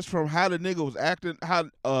mannerism, just from how the nigga was acting, how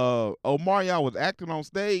Omarion was acting on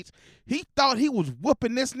stage, he thought he was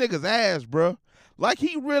whooping this nigga's ass, bro. Like,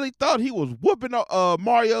 he really thought he was whooping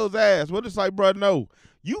Mario's ass. But it's like, bro, no.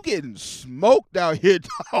 You getting smoked out here,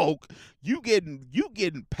 dog. You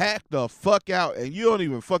getting packed the fuck out, and you don't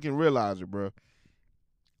even fucking realize it, bro.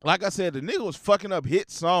 Like I said, the nigga was fucking up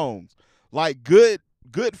hit songs. Like, good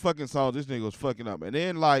fucking songs this nigga was fucking up. And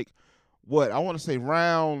then, like, I want to say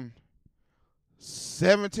round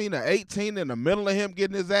 17 or 18, in the middle of him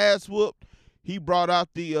getting his ass whooped, he brought out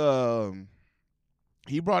the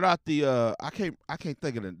I can't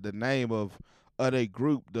think of the name of their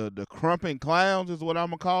group, the Crumpin' Clowns is what I'm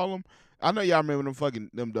gonna call them. I know y'all remember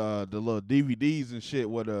the little DVDs and shit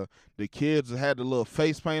where the kids had the little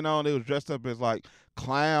face paint on. They was dressed up as like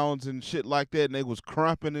clowns and shit like that, and they was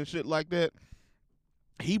crumping and shit like that.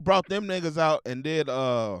 He brought them niggas out and did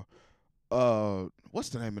what's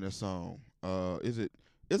the name of this song? Is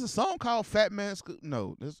a song called Fat Man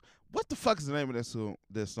No, what the fuck is the name of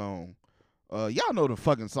this song? Y'all know the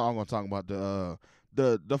fucking song I'm talking about,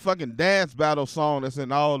 the fucking dance battle song that's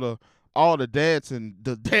in all the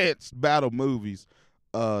dance battle movies.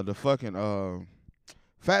 the fucking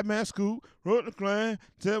Fat Man Scoop, Run the Clan,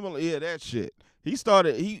 Timberland, yeah, that shit. He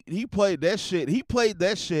played that shit. He played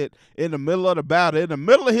that shit in the middle of the battle. In the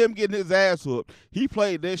middle of him getting his ass whooped, he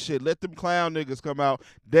played that shit. Let them clown niggas come out,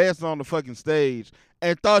 dance on the fucking stage,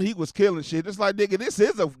 and thought he was killing shit. It's like, nigga, this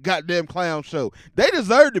is a goddamn clown show. They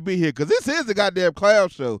deserve to be here, because this is a goddamn clown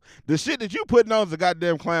show. The shit that you putting on is a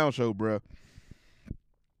goddamn clown show, bro.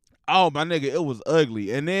 Oh, my nigga, it was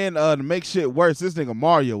ugly. And then to make shit worse, this nigga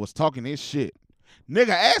Mario was talking his shit.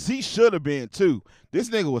 Nigga, as he should have been too. This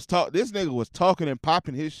nigga was talking and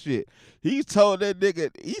popping his shit. He told that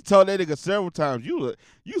nigga several times, you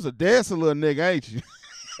was a dancing little nigga, ain't you?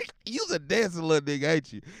 You was a dancing little nigga,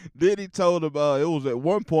 ain't you? Then he told him, it was at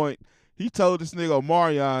one point, he told this nigga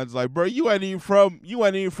Omarion's like, bro, you ain't even from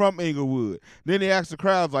Inglewood. Then he asked the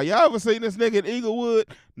crowds like, y'all ever seen this nigga in Inglewood?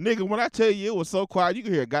 Nigga, when I tell you it was so quiet, you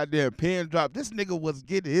could hear a goddamn pin drop. This nigga was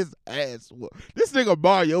getting his ass whooped. This nigga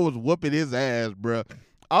Mario was whooping his ass, bro.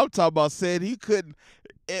 I'm talking about said he couldn't.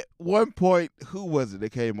 At one point, who was it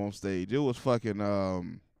that came on stage? It was fucking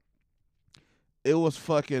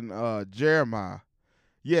Jeremiah.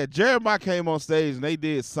 Yeah, Jeremiah came on stage and they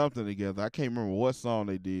did something together. I can't remember what song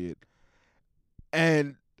they did.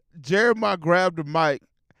 And Jeremiah grabbed the mic,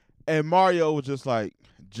 and Mario was just like,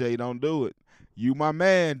 Jay, don't do it. You my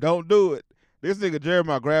man, don't do it. This nigga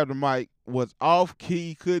Jeremiah grabbed the mic, was off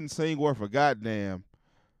key, couldn't sing worth a goddamn.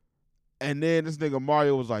 And then this nigga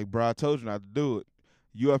Mario was like, bro, I told you not to do it.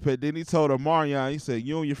 You up here. Then he told Omarion, he said,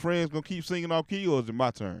 you and your friends gonna keep singing off key, or is it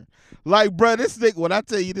my turn? Like, bro, this nigga, when I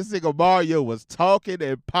tell you this nigga Mario was talking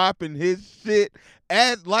and popping his shit,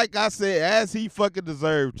 as, like I said, as he fucking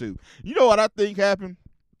deserved to. You know what I think happened?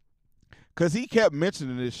 Because he kept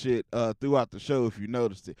mentioning this shit throughout the show, if you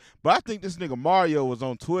noticed it. But I think this nigga Mario was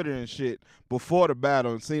on Twitter and shit before the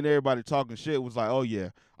battle and seen everybody talking shit, was like, oh yeah,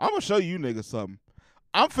 I'm gonna show you niggas something.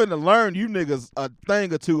 I'm finna learn you niggas a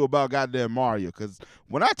thing or two about goddamn Mario. Because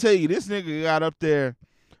when I tell you this nigga got up there,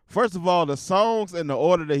 first of all, the songs and the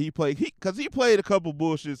order that he played, because he played a couple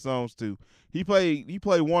bullshit songs too. He played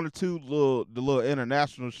one or two the little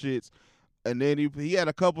international shits, and then he had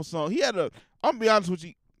a couple songs. I'm gonna be honest with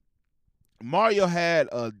you, Mario had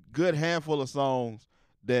a good handful of songs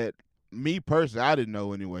that me personally, I didn't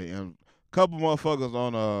know anyway. And a couple motherfuckers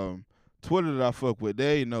on Twitter that I fuck with,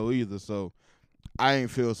 they ain't know either, so I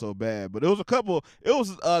ain't feel so bad. But it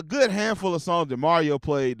was a good handful of songs that Mario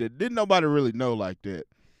played that didn't nobody really know like that.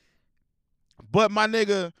 But my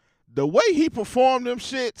nigga, the way he performed them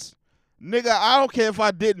shits, nigga, I don't care if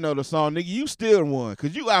I didn't know the song, nigga, you still won.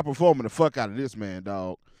 Cause you outperforming the fuck out of this man,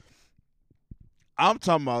 dog. I'm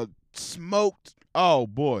talking about smoked. Oh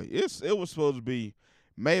boy, it was supposed to be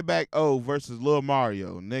Maybach O versus Lil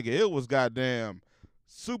Mario, nigga. It was goddamn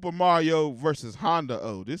Super Mario versus Honda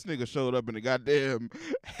O. This nigga showed up in the goddamn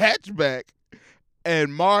hatchback,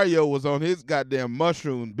 and Mario was on his goddamn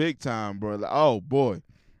mushroom big time, bro. Like, oh boy,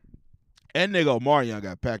 and nigga Mario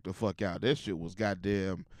got packed the fuck out. That shit was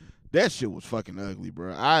fucking ugly,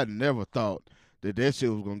 bro. I never thought that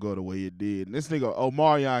shit was gonna go the way it did. And this nigga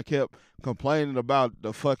Omarion kept complaining about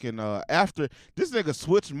the fucking after this nigga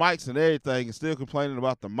switched mics and everything, and still complaining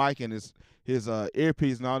about the mic and his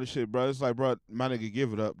earpiece and all this shit, bro. It's like, bro, my nigga,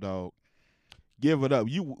 give it up, dog. Give it up.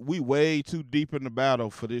 We way too deep in the battle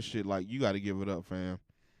for this shit. Like, you got to give it up, fam.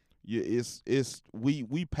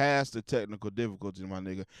 We passed the technical difficulties, my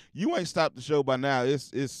nigga. You ain't stopped the show by now. Hey,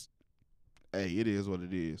 it is what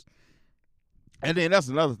it is. And then that's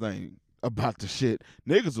another thing about the shit.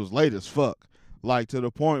 Niggas was late as fuck. Like, to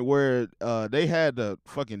the point where they had the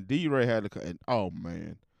fucking D-Ray had to, and oh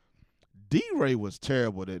man, D-Ray was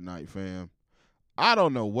terrible that night, fam. I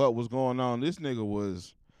don't know what was going on. This nigga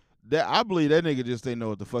was that. I believe that nigga just didn't know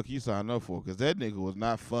what the fuck he signed up for, because that nigga was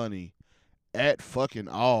not funny at fucking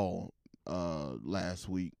all last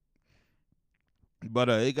week. But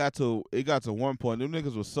it got to one point. Them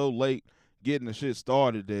niggas was so late getting the shit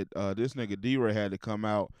started that this nigga D-Ray had to come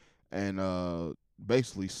out and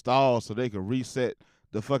basically stall so they could reset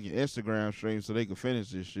the fucking Instagram stream so they could finish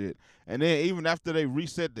this shit. And then even after they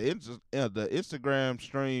reset the Instagram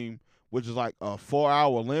stream, which is like a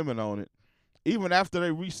 4-hour limit on it, even after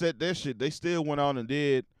they reset that shit, they still went on and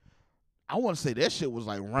did, I want to say that shit was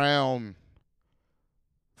like round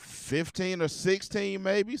 15 or 16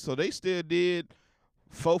 maybe. So they still did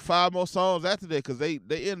 4-5 more songs after that, because they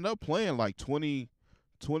ended up playing like 20,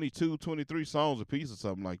 22, 23 songs a piece or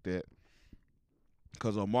something like that.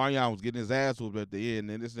 Because Omarion was getting his ass whooped at the end,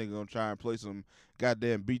 and this nigga gonna try and play some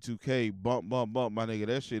goddamn B2K bump, bump, bump. My nigga,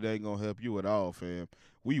 that shit ain't gonna help you at all, fam.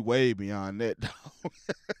 We way beyond that, dog.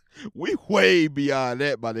 We way beyond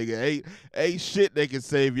that, my nigga. Ain't shit that can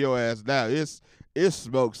save your ass now. it's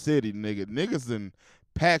Smoke City, nigga. Niggas done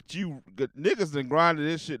packed you. Niggas done grinded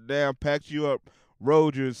this shit down, packed you up,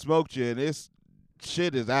 rolled you and smoked you, and this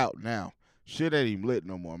shit is out now. Shit ain't even lit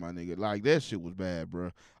no more, my nigga. Like, that shit was bad,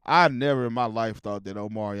 bro. I never in my life thought that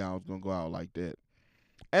Omarion was gonna go out like that.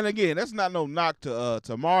 And again, that's not no knock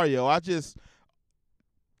to Mario. I just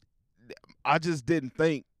didn't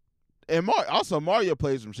think. And also Mario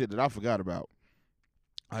played some shit that I forgot about.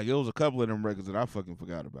 Like, it was a couple of them records that I fucking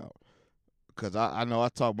forgot about. Cause I know I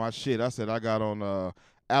talked my shit. I said I got on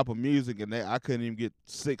Apple Music and I couldn't even get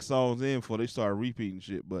 6 songs in before they started repeating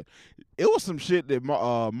shit. But it was some shit that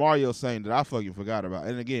Mario saying that I fucking forgot about.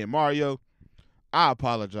 And again, Mario, I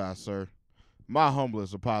apologize, sir. My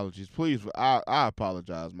humblest apologies. Please, I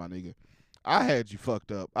apologize, my nigga. I had you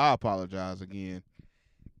fucked up. I apologize again.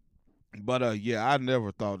 But yeah, I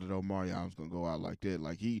never thought that Omarion was gonna go out like that.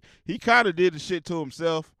 Like, he kind of did the shit to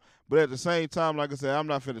himself. But at the same time, like I said, I'm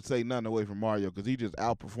not finna take nothing away from Mario because he just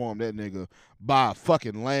outperformed that nigga by a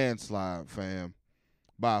fucking landslide, fam.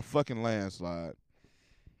 By a fucking landslide.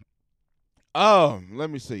 Let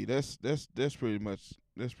me see. That's pretty much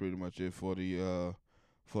it for the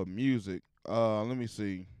for music. Let me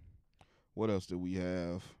see. What else do we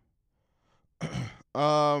have?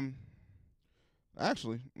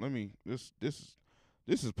 Actually, let me this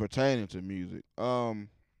is pertaining to music.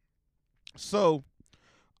 So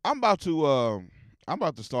I'm about to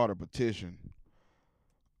start a petition.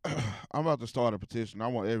 I'm about to start a petition. I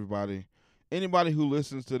want anybody who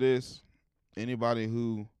listens to this, anybody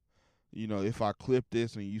who, if I clip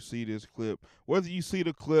this and you see this clip, whether you see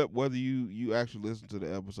the clip, whether you actually listen to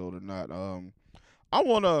the episode or not, I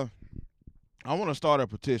wanna start a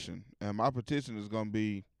petition, and my petition is gonna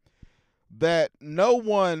be that no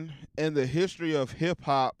one in the history of hip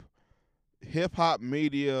hop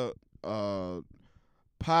media,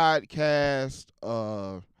 podcast,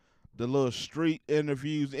 the little street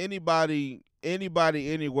interviews, anybody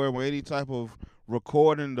anywhere with any type of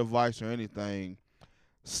recording device or anything,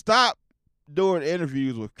 stop doing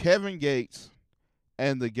interviews with Kevin Gates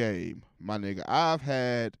and The Game, my nigga. I've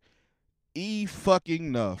had fucking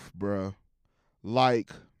enough, bruh.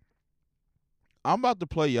 Like, I'm about to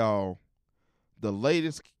play y'all the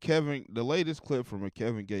latest clip from a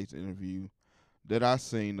Kevin Gates interview that I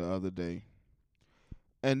seen the other day.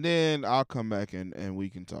 And then I'll come back and we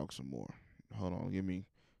can talk some more. Hold on, give me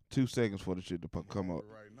 2 seconds for the shit to come up.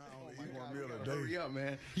 Right now, I only eat 1 meal a day. Hurry up,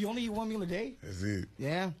 man. You only eat 1 meal a day? That's it.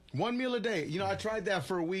 Yeah? 1 meal a day. I tried that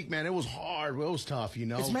for a week, man. It was hard. It was tough,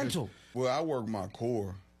 It's mental. Well, I work my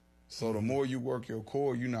core. So the more you work your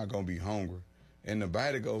core, you're not going to be hungry. And the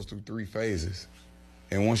body goes through 3 phases.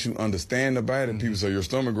 And once you understand the body, people say, your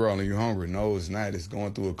stomach growling, you're hungry. No, it's not. It's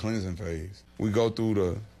going through a cleansing phase. We go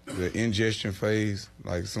through the ingestion phase.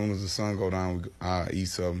 Like, as soon as the sun go down, I eat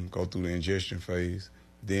something, go through the ingestion phase.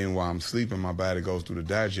 Then while I'm sleeping, my body goes through the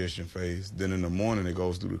digestion phase. Then in the morning, it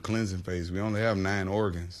goes through the cleansing phase. We only have 9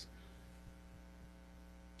 organs.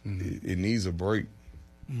 It needs a break.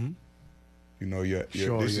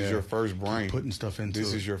 This is your first brain. Keep putting stuff into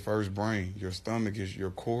This is your first brain. Your stomach is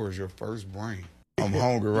your core is your first brain. I'm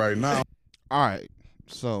hungry right now. All right,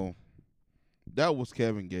 so that was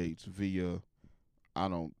Kevin Gates via, I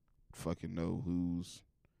don't fucking know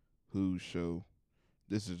whose show.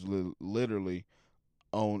 This is literally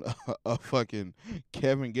on a fucking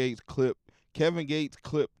Kevin Gates clip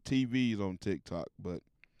TVs on TikTok. But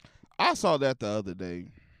I saw that the other day,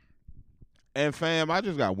 and fam, I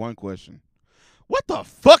just got one question. What the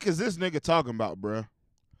fuck is this nigga talking about, bruh?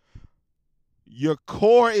 Your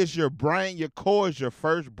core is your brain. Your core is your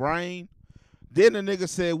first brain. Then the nigga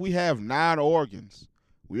said we have 9 organs.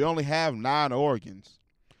 We only have 9 organs.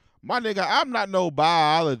 My nigga, I'm not no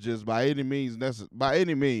biologist by any means.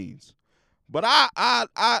 But I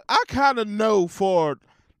kind of know for,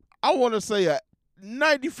 I want to say a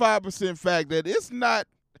 95% fact that it's not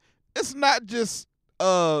just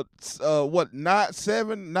not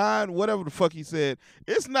 7, 9, whatever the fuck he said.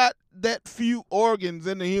 It's not that few organs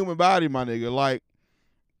in the human body, my nigga. Like,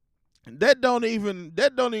 that don't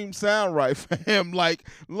even sound right, fam. Like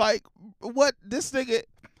what this nigga,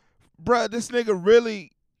 bruh, this nigga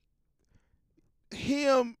really,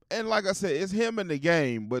 him, and like I said, it's him in The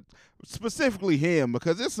Game, but specifically him,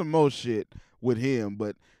 because there's some more shit with him,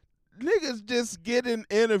 but niggas just get in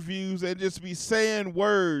interviews and just be saying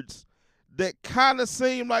words that kind of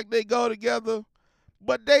seem like they go together,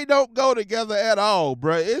 but they don't go together at all,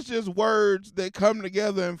 bruh. It's just words that come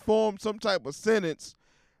together and form some type of sentence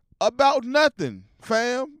about nothing,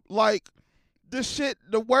 fam. Like,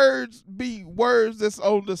 the words be words that's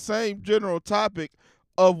on the same general topic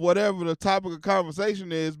of whatever the topic of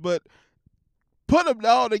conversation is, but put them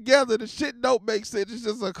all together, the shit don't make sense. It's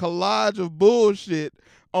just a collage of bullshit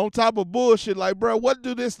on top of bullshit. Like, bro, what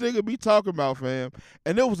do this nigga be talking about, fam?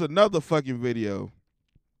 And there was another fucking video,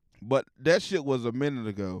 but that shit was a minute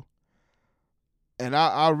ago. And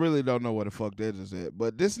I really don't know what the fuck that is at.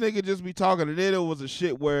 But this nigga just be talking, and then it was a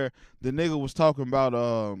shit where the nigga was talking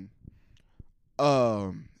about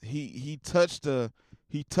he touched the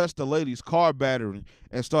lady's car battery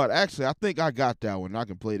and started. Actually, I think I got that one. I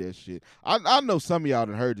can play that shit. I know some of y'all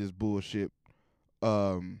done heard this bullshit.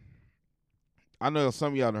 I know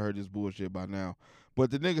some of y'all done heard this bullshit by now.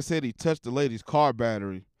 But the nigga said he touched the lady's car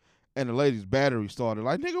battery, and the lady's battery started.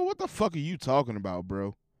 Like, nigga, what the fuck are you talking about,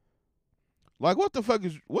 bro? Like, what the fuck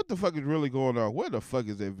is really going on? Where the fuck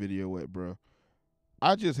is that video at, bro?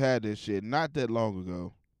 I just had this shit not that long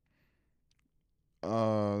ago.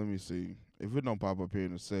 Let me see. If it don't pop up here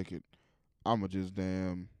in a second, I'ma just let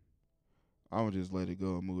it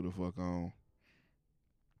go and move the fuck on.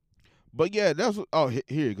 But yeah, that's what, oh, here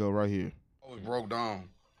you go, right here. Was broke down,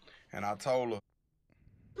 and I told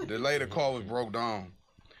her the lady car was broke down,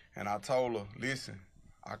 and I told her, listen,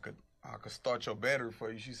 I could start your battery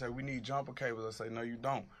for you. She said, we need jumper cables. I say, no, you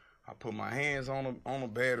don't. I put my hands on the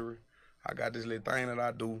battery. I got this little thing that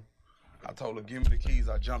I do. I told her, give me the keys.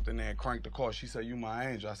 I jumped in there and cranked the car. She said, you my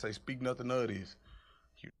angel. I say, speak nothing of this.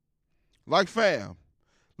 Like, fam,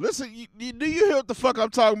 listen, do you hear what the fuck I'm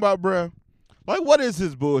talking about, bro? Like, what is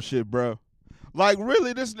this bullshit, bro? Like,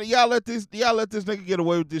 really, y'all let this nigga get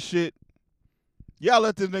away with this shit? Y'all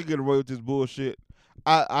let this nigga get away with this bullshit?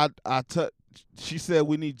 She said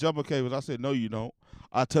we need jumper cables. I said, no, you don't.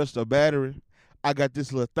 I touched the battery. I got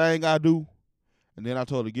this little thing I do. And then I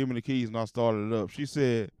told her, give me the keys, and I started it up. She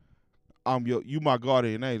said, you my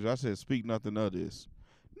guardian angel. I said, speak nothing of this.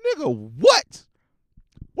 Nigga, what?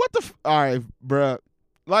 What the all right, bruh.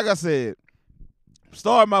 Like I said,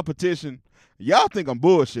 start my petition. Y'all think I'm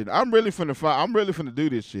bullshit. I'm really finna do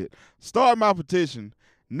this shit. Start my petition.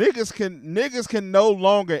 Niggas can no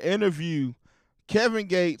longer interview Kevin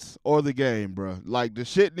Gates or the game, bro. Like, the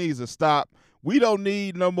shit needs to stop. We don't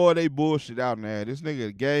need no more of they bullshit out in there. This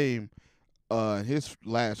nigga Game, his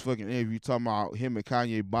last fucking interview talking about him and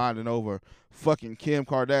Kanye bonding over fucking Kim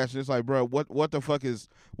Kardashian. It's like, bro, what the fuck is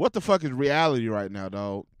reality right now,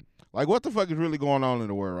 dog? Like, what the fuck is really going on in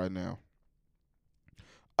the world right now?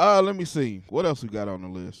 Let me see. What else we got on the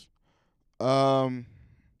list? Let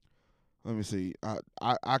me see.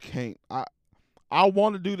 I can't. I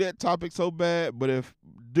want to do that topic so bad, but if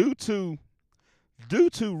due to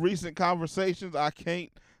recent conversations, I can't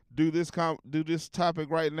do this topic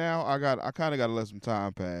right now. I kind of got to let some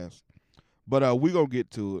time pass. But we gonna get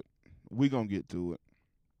to it.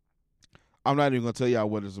 I'm not even gonna tell y'all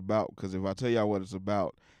what it's about, because if I tell y'all what it's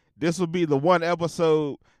about, this will be the one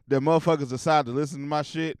episode that motherfuckers decide to listen to my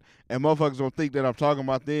shit, and motherfuckers don't think that I'm talking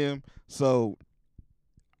about them. So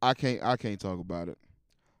I can't talk about it.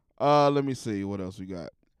 Let me see what else we got.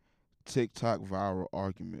 TikTok viral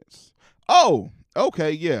arguments. Oh,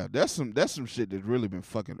 okay, yeah. That's some shit that's really been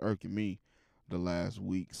fucking irking me the last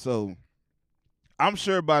week. So I'm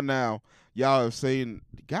sure by now y'all have seen,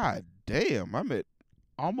 god damn, I'm at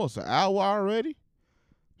almost an hour already.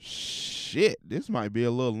 Shit, this might be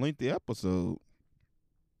a little lengthy episode.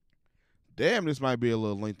 Damn, this might be a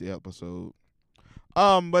little lengthy episode.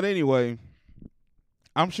 But anyway,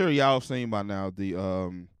 I'm sure y'all have seen by now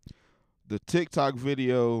the TikTok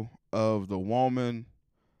video of the woman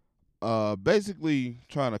basically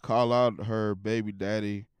trying to call out her baby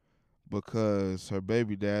daddy because her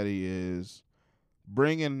baby daddy is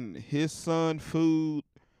bringing his son food,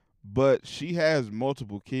 but she has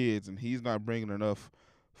multiple kids and he's not bringing enough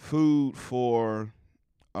food for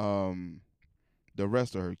the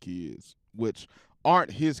rest of her kids, which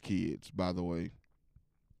aren't his kids, by the way.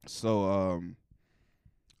 So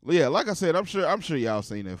yeah, like I said, I'm sure y'all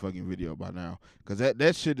seen that fucking video by now, because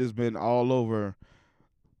that shit has been all over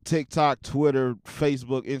TikTok, Twitter,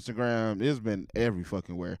 Facebook, Instagram. It's been every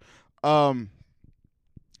fucking where. That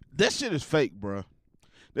shit is fake, bro.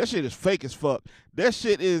 That shit is fake as fuck. That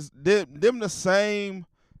shit is them are the same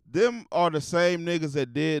niggas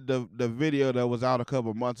that did the video that was out a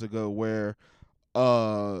couple months ago where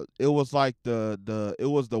it was like it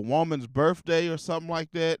was the woman's birthday or something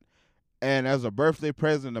like that. And as a birthday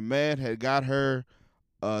present, the man had got her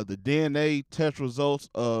the DNA test results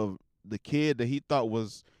of the kid that he thought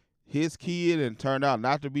was his kid and turned out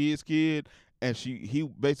not to be his kid. And he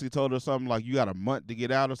basically told her something like, you got a month to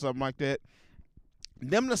get out or something like that.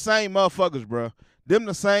 Them the same motherfuckers, bro.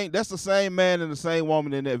 That's the same man and the same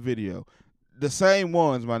woman in that video. The same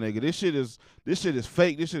ones, my nigga. This shit is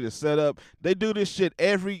fake. This shit is set up. They do this shit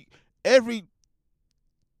every 3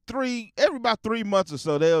 about 3 months or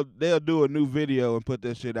so they'll do a new video and put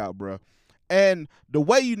that shit out, bro. And the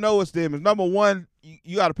way you know it's them is, number one,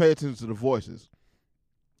 you got to pay attention to the voices,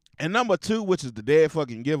 and number two, which is the dead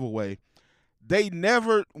fucking giveaway. They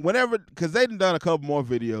never, because they done a couple more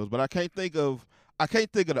videos, but I can't think of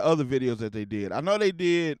the other videos that they did. I know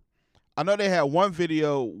they had one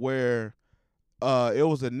video where it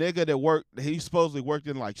was a nigga that he supposedly worked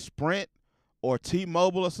in like Sprint or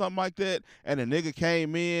T-Mobile or something like that, and the nigga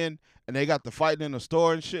came in and they got the fighting in the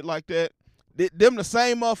store and shit like that. Them the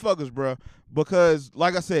same motherfuckers, bro. Because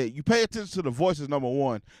like I said, you pay attention to the voices, number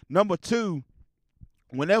one. Number two,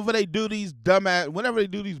 whenever they do these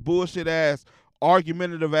bullshit ass,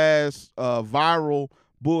 argumentative ass, viral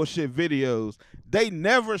bullshit videos, they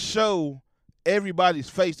never show everybody's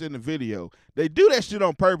face in the video. They do that shit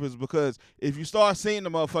on purpose because if you start seeing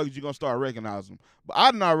the motherfuckers, you're gonna start recognizing them. But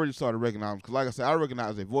I done already started recognizing them because, like I said, I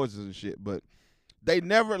recognize their voices and shit. But they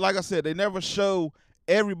never, like I said, they never show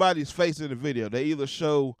everybody's face in the video. They either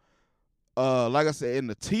show, like I said, in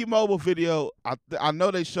the T-Mobile video, I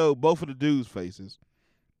know they show both of the dudes' faces.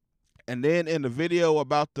 And then in the video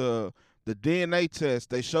about the DNA test,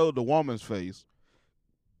 they showed the woman's face.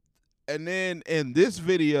 And then in this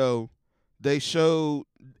video, they showed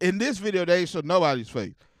nobody's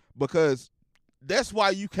face, because that's why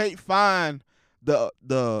you can't find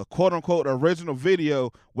the quote unquote original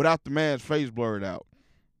video without the man's face blurred out.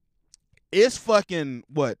 It's fucking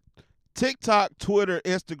TikTok, Twitter,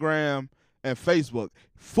 Instagram, and Facebook.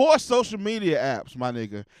 4 social media apps, my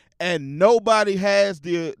nigga, and nobody has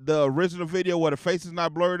the original video where the face is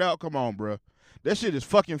not blurred out. Come on, bro. That shit is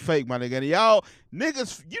fucking fake, my nigga. And you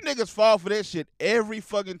niggas fall for that shit every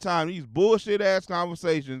fucking time. These bullshit ass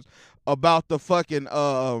conversations about the fucking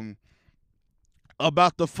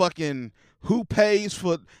who pays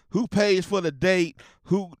for the date,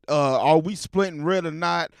 who are we splitting rent or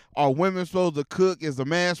not? Are women supposed to cook? Is the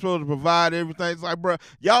man supposed to provide everything? It's like, bro,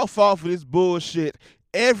 y'all fall for this bullshit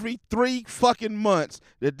every 3 fucking months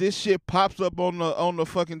that this shit pops up on the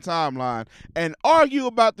fucking timeline, and argue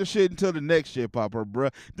about the shit until the next shit pop up, bro.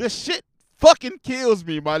 This shit fucking kills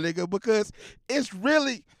me, my nigga, because it's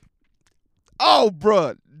really, I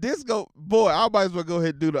might as well go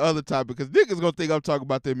ahead and do the other topic because niggas gonna think I'm talking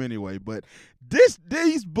about them anyway. But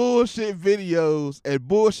these bullshit videos and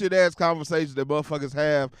bullshit ass conversations that motherfuckers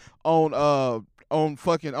have on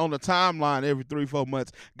the timeline every 3-4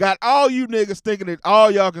 months got all you niggas thinking that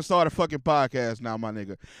all y'all can start a fucking podcast now, my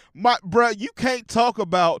nigga. Bruh, you can't talk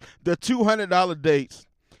about the $200 dates.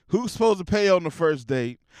 Who's supposed to pay on the first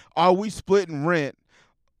date? Are we splitting rent?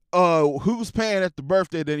 Who's paying at the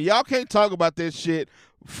birthday dinner? Y'all can't talk about this shit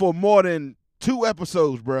for more than 2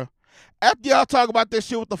 episodes, bruh. After y'all talk about this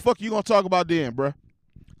shit, what the fuck you gonna talk about then, bruh?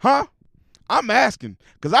 Huh? I'm asking,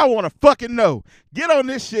 because I want to fucking know. Get on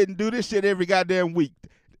this shit and do this shit every goddamn week.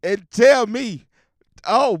 And tell me,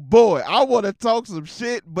 oh boy, I want to talk some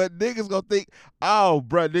shit, but niggas gonna think,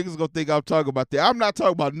 niggas gonna think I'm talking about that. I'm not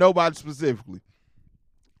talking about nobody specifically.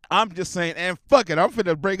 I'm just saying, and fuck it, I'm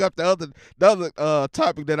finna bring up the other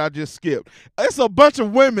topic that I just skipped. It's a bunch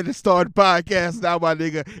of women that started podcasts now, my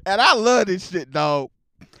nigga, and I love this shit, dog.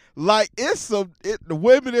 Like, the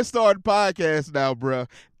women that started podcasts now, bruh.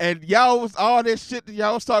 And y'all was all this shit that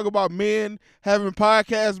y'all was talking about men having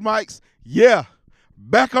podcast mics. Yeah.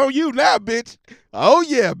 Back on you now, bitch. Oh,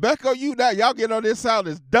 yeah. Back on you now. Y'all get on this sound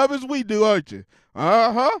as dumb as we do, aren't you?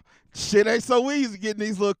 Uh-huh. Shit ain't so easy getting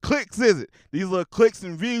these little clicks, is it? These little clicks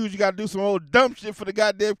and views. You got to do some old dumb shit for the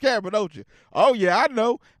goddamn camera, don't you? Oh, yeah, I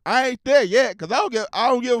know. I ain't there yet because I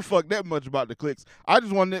don't give a fuck that much about the clicks. I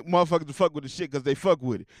just want that motherfuckers to fuck with the shit because they fuck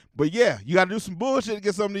with it. But, yeah, you got to do some bullshit to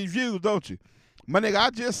get some of these views, don't you? My nigga, I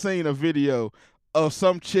just seen a video of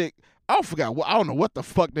some chick. I don't know what the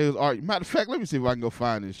fuck they was arguing. Matter of fact, let me see if I can go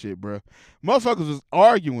find this shit, bro. Motherfuckers was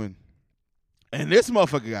arguing, and this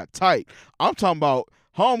motherfucker got tight. I'm talking about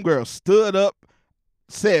homegirl stood up,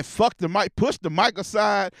 said fuck the mic, pushed the mic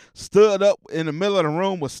aside, stood up in the middle of the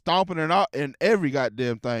room, was stomping it out and every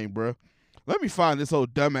goddamn thing, bro. Let me find this whole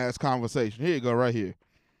dumbass conversation. Here you go, right here.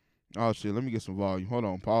 Oh shit, let me get some volume. Hold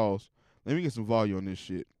on, pause. Let me get some volume on this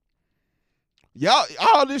shit. Y'all,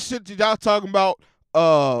 all this shit that y'all talking about,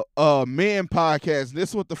 men podcasts. This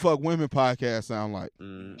is what the fuck women podcasts sound like.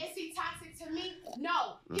 Is he toxic to me?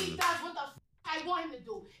 No, he does what the I want him to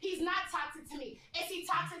do. He's not toxic to me. Is he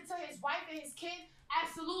toxic to his wife and his kid?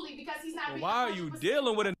 Absolutely, because he's not. Well, why are you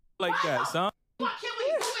dealing with a like that, son? What can we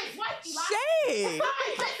do his wife,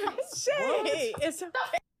 Shay, it's what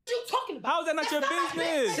you talking about? How is that not your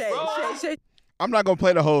business, bro? Shay. I'm not gonna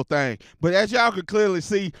play the whole thing, but as y'all can clearly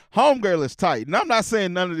see, homegirl is tight. And I'm not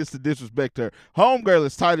saying none of this to disrespect her. Homegirl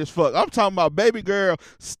is tight as fuck. I'm talking about baby girl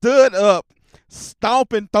stood up,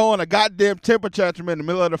 stomping, throwing a goddamn temper tantrum in the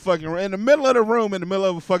middle of the fucking room, in the middle of the room, in the middle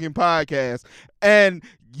of a fucking podcast. And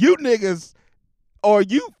you niggas, or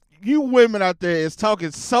you women out there is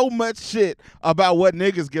talking so much shit about what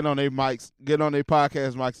niggas get on their mics, get on their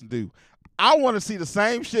podcast mics and do. I want to see the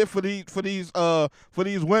same shit for these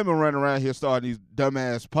women running around here starting these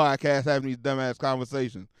dumbass podcasts, having these dumbass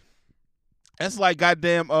conversations. That's like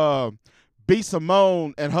goddamn B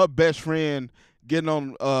Simone and her best friend getting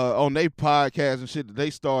on their podcast and shit that they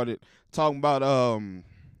started talking about.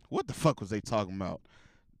 What the fuck was they talking about?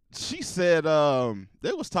 She said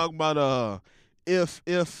they was talking about if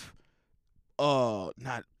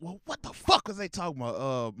not, well, what the fuck was they talking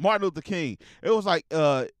about? Martin Luther King. It was like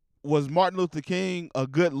was Martin Luther King a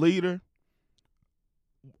good leader?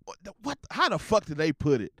 What? How the fuck did they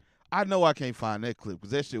put it? I know I can't find that clip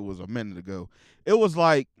because that shit was a minute ago. It was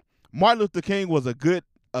like Martin Luther King was a good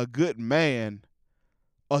man,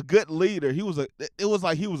 a good leader. He's a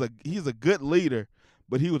good leader,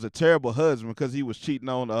 but he was a terrible husband because he was cheating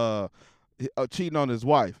on his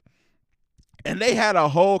wife. And they had a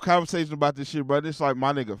whole conversation about this shit, bro. It's like,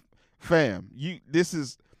 my nigga, fam, this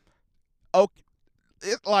is okay.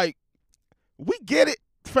 It's like, we get it,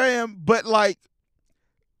 fam, but like,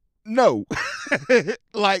 no.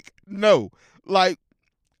 Like, no. Like,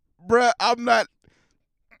 bruh, I'm not,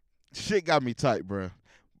 shit got me tight, bruh.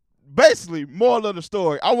 Basically, moral of the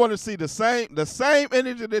story, I want to see the same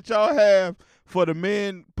energy that y'all have for the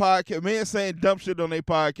men saying dumb shit on their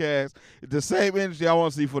podcast. The same energy I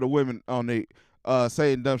want to see for the women on they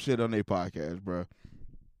saying dumb shit on their podcast, bruh.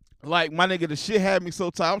 Like, my nigga, the shit had me so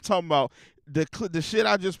tight. I'm talking about the shit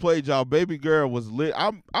I just played, y'all. Baby girl was lit.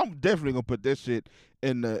 I'm definitely gonna put that shit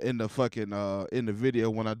in the fucking in the video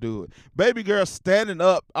when I do it. Baby girl standing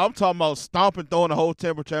up. I'm talking about stomping, throwing a whole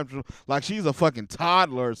temper tantrum like she's a fucking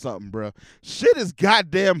toddler or something, bro. Shit is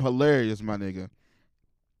goddamn hilarious, my nigga.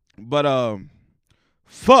 But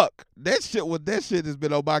fuck that shit. What that shit has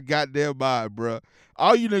been on my goddamn mind, bro.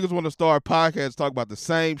 All you niggas want to start podcasts talk about the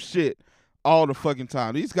same shit all the fucking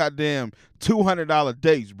time. These goddamn $200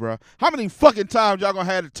 dates, bro. How many fucking times y'all gonna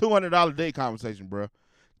have a $200 date conversation, bro?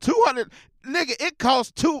 200, nigga. It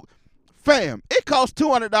costs It costs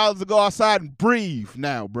 $200 to go outside and breathe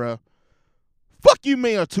now, bro. Fuck you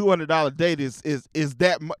mean a $200 date is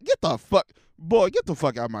that much? Get the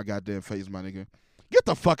fuck out of my goddamn face, my nigga. Get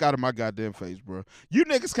the fuck out of my goddamn face, bro. You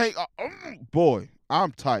niggas can't. Boy,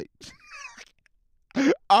 I'm tight.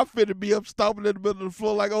 I'm finna be up stomping in the middle of the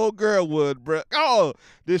floor like an old girl would, bro. Oh,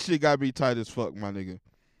 this shit got me tight as fuck, my nigga.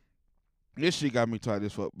 This shit got me tight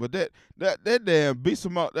as fuck. But that damn B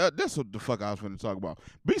Simone, that's what the fuck I was finna talk about.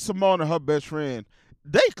 B Simone and her best friend,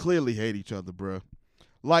 they clearly hate each other, bro.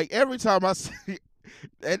 Like, every time I see,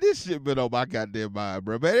 and this shit been on my goddamn mind,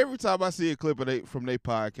 bro. But every time I see a clip from their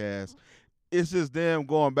podcast, it's just them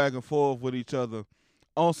going back and forth with each other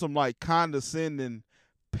on some like condescending,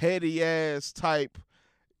 petty ass type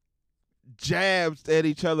jabs at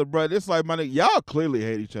each other, bro. It's like, my nigga, y'all clearly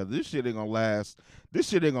hate each other. This shit ain't gonna last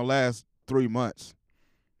 3 months.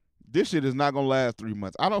 This shit is not gonna last 3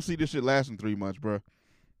 months. I don't see this shit lasting 3 months, bro.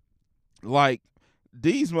 Like,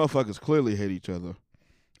 these motherfuckers clearly hate each other.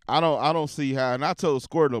 I don't see how. And I told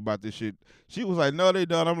Squirtle about this shit. She was like, no, they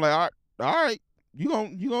don't. I'm like, all right, you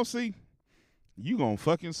gonna see. You gonna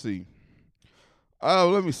fucking see.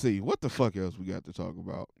 Let me see. What the fuck else we got to talk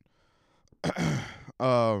about?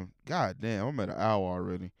 God damn, I'm at an hour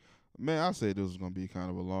already. Man, I said this was gonna be kind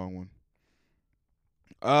of a long one.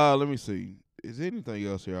 Let me see. Is there anything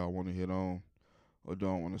else here I want to hit on, or do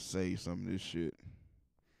I want to say some of this shit?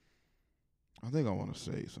 I think I want to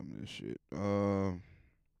say some of this shit.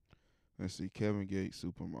 Let's see. Kevin Gates,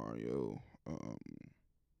 Super Mario.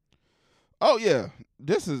 Oh yeah,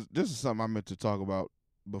 this is something I meant to talk about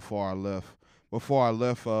before I left. Before I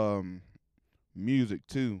left, music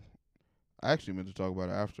too. I actually meant to talk about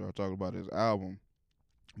it after I talked about his album.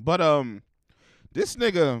 But this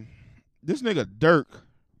nigga Dirk,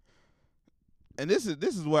 and this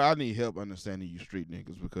is where I need help understanding you street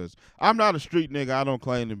niggas, because I'm not a street nigga. I don't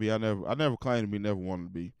claim to be. I never claimed to be. Never wanted to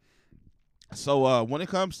be. So when it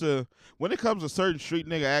comes to certain street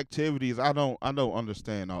nigga activities, I don't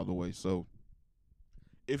understand all the way. So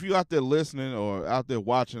if you out there listening or out there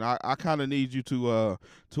watching, I kind of need you to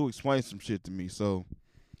explain some shit to me. So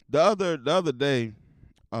the other day,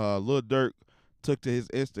 Lil Durk took to his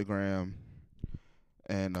Instagram,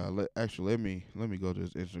 and let me go to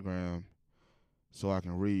his Instagram so I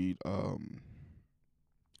can read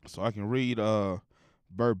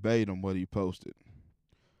verbatim what he posted.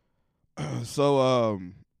 So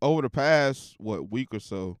over the past week or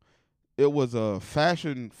so, it was a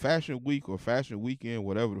fashion week or fashion weekend,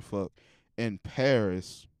 whatever the fuck, in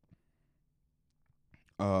Paris.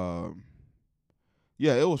 Yeah,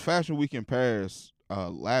 it was fashion week in Paris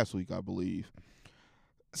last week, I believe.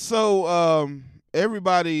 So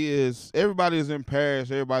everybody is in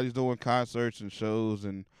Paris. Everybody's doing concerts and shows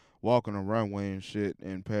and walking the runway and shit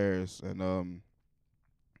in Paris. And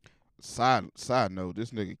side note,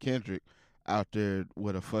 this nigga Kendrick out there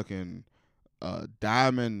with a fucking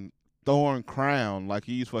diamond thorn crown like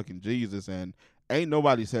he's fucking Jesus, and ain't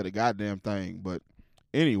nobody said a goddamn thing. But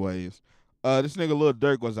anyways, this nigga Lil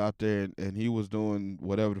Durk was out there and he was doing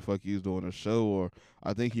whatever the fuck he was doing, a show, or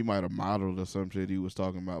I think he might have modeled or some shit he was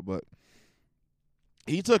talking about. But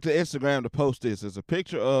he took to Instagram to post this. It's a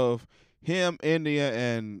picture of him, India,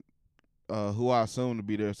 and who I assume to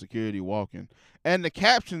be their security walking. And the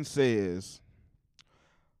caption says,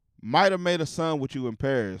 "Might have made a son with you in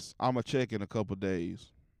Paris. I'ma check in a couple days."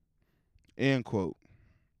 End quote.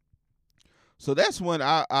 So that's when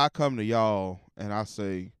I come to y'all and I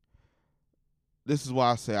say, this is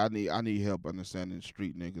why I say I need help understanding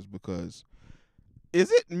street niggas, because is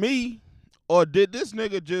it me or did this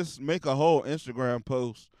nigga just make a whole Instagram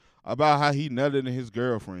post about how he nutted in his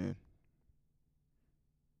girlfriend?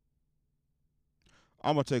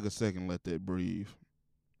 I'm going to take a second, let that breathe.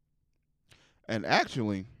 And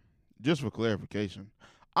actually, just for clarification,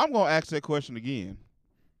 I'm going to ask that question again.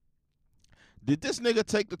 Did this nigga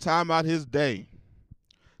take the time out his day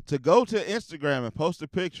to go to Instagram and post a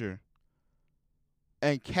picture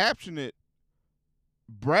and caption it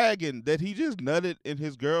bragging that he just nutted in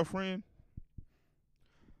his girlfriend?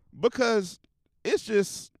 Because it's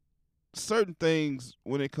just certain things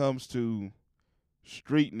when it comes to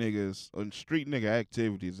street niggas and street nigga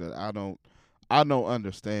activities that I don't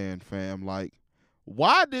understand, fam. Like,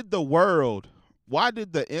 why did the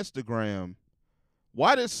Instagram,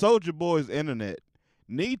 why did Soulja Boy's internet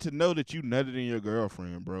need to know that you nutted in your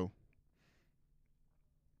girlfriend, bro?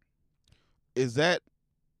 Is that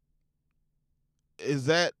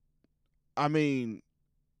I mean,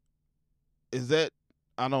 is that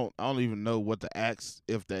I don't even know what to ask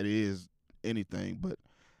if that is anything, but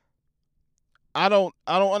I don't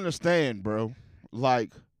understand, bro.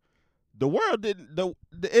 Like, the world didn't the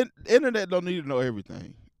internet don't need to know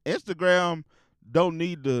everything. Instagram don't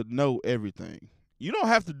need to know everything. You don't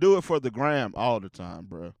have to do it for the gram all the time,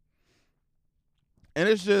 bro. And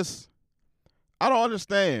it's just, I don't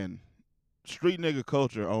understand street nigga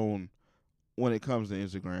culture on when it comes to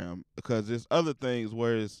Instagram, because there's other things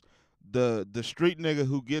where it's the street nigga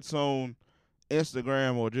who gets on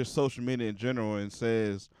Instagram or just social media in general and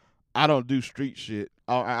says, I don't do street shit.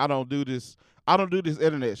 I don't do this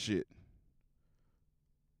internet shit.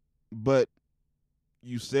 But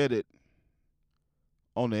you said it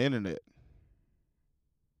on the internet.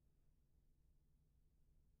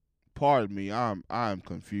 Pardon me, I'm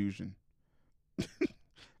confusion.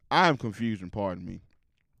 I'm confusion, pardon me.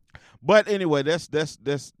 But anyway, that's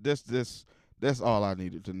all I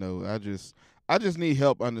needed to know. I just need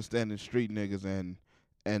help understanding street niggas and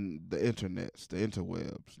the internets, the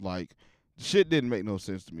interwebs. Like, shit didn't make no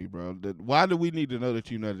sense to me, bro. Why do we need to know that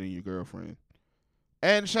you nutted in your girlfriend?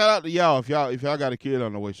 And shout out to y'all if y'all got a kid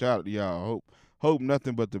on the way. Shout out to y'all. Hope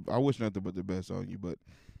nothing but I wish nothing but the best on you. But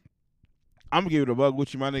I'm gonna give it a bug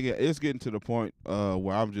with you, my nigga. It's getting to the point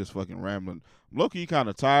where I'm just fucking rambling. I'm low-key kind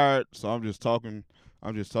of tired, so I'm just talking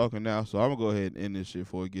now. So I'm gonna go ahead and end this shit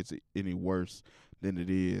before it gets any worse than it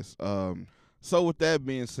is. So with that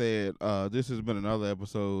being said, this has been another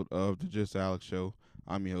episode of the Just Alex Show.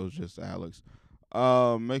 I'm your host, Just Alex.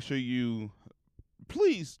 Make sure you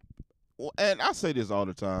please, and I say this all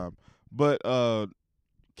the time, but can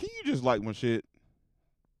you just like my shit?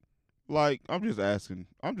 Like, I'm just asking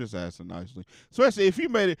nicely. Especially if you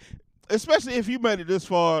made it this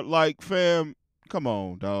far, like, fam, come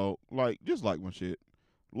on, dog. Like, just like my shit.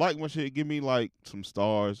 Like my shit, give me like some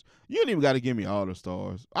stars. You ain't even gotta give me all the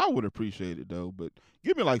stars. I would appreciate it though, but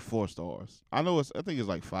give me like 4 stars. I think it's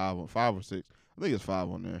like 5 or 6. I think it's 5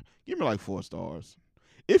 on there. Give me like 4 stars.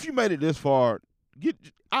 If you made it this far,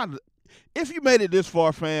 if you made it this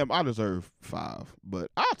far, fam, I deserve 5.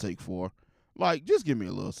 But I'll take 4. Like, just give me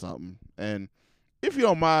a little something. And if you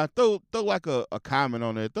don't mind, throw like a comment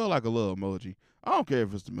on there. Throw like a little emoji. I don't care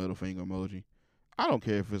if it's the middle finger emoji. I don't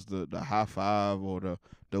care if it's the high five or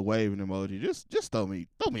the waving emoji. Just throw me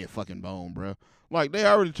a fucking bone, bro. Like, they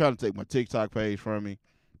already trying to take my TikTok page from me.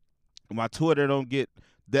 My Twitter don't get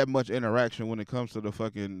that much interaction when it comes to the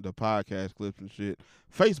podcast clips and shit.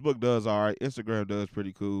 Facebook does all right. Instagram does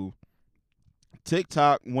pretty cool.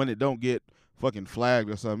 TikTok, when it don't get fucking flagged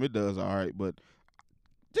or something, it does all right. But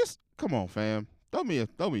just come on, fam. Throw me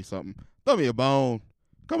something. Throw me a bone.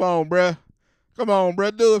 Come on, bruh. Come on,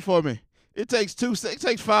 bruh. Do it for me. It takes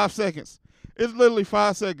 5 seconds. It's literally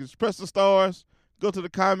 5 seconds. Press the stars. Go to the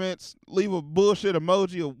comments. Leave a bullshit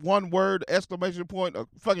emoji, a one word, exclamation point, a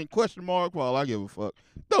fucking question mark. Well, I give a fuck.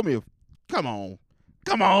 Come on.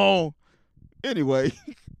 Come on. Anyway,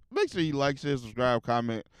 make sure you like, share, subscribe,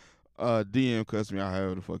 comment, DM, cuss me out,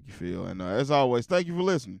 however the fuck you feel. And as always, thank you for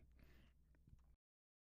listening.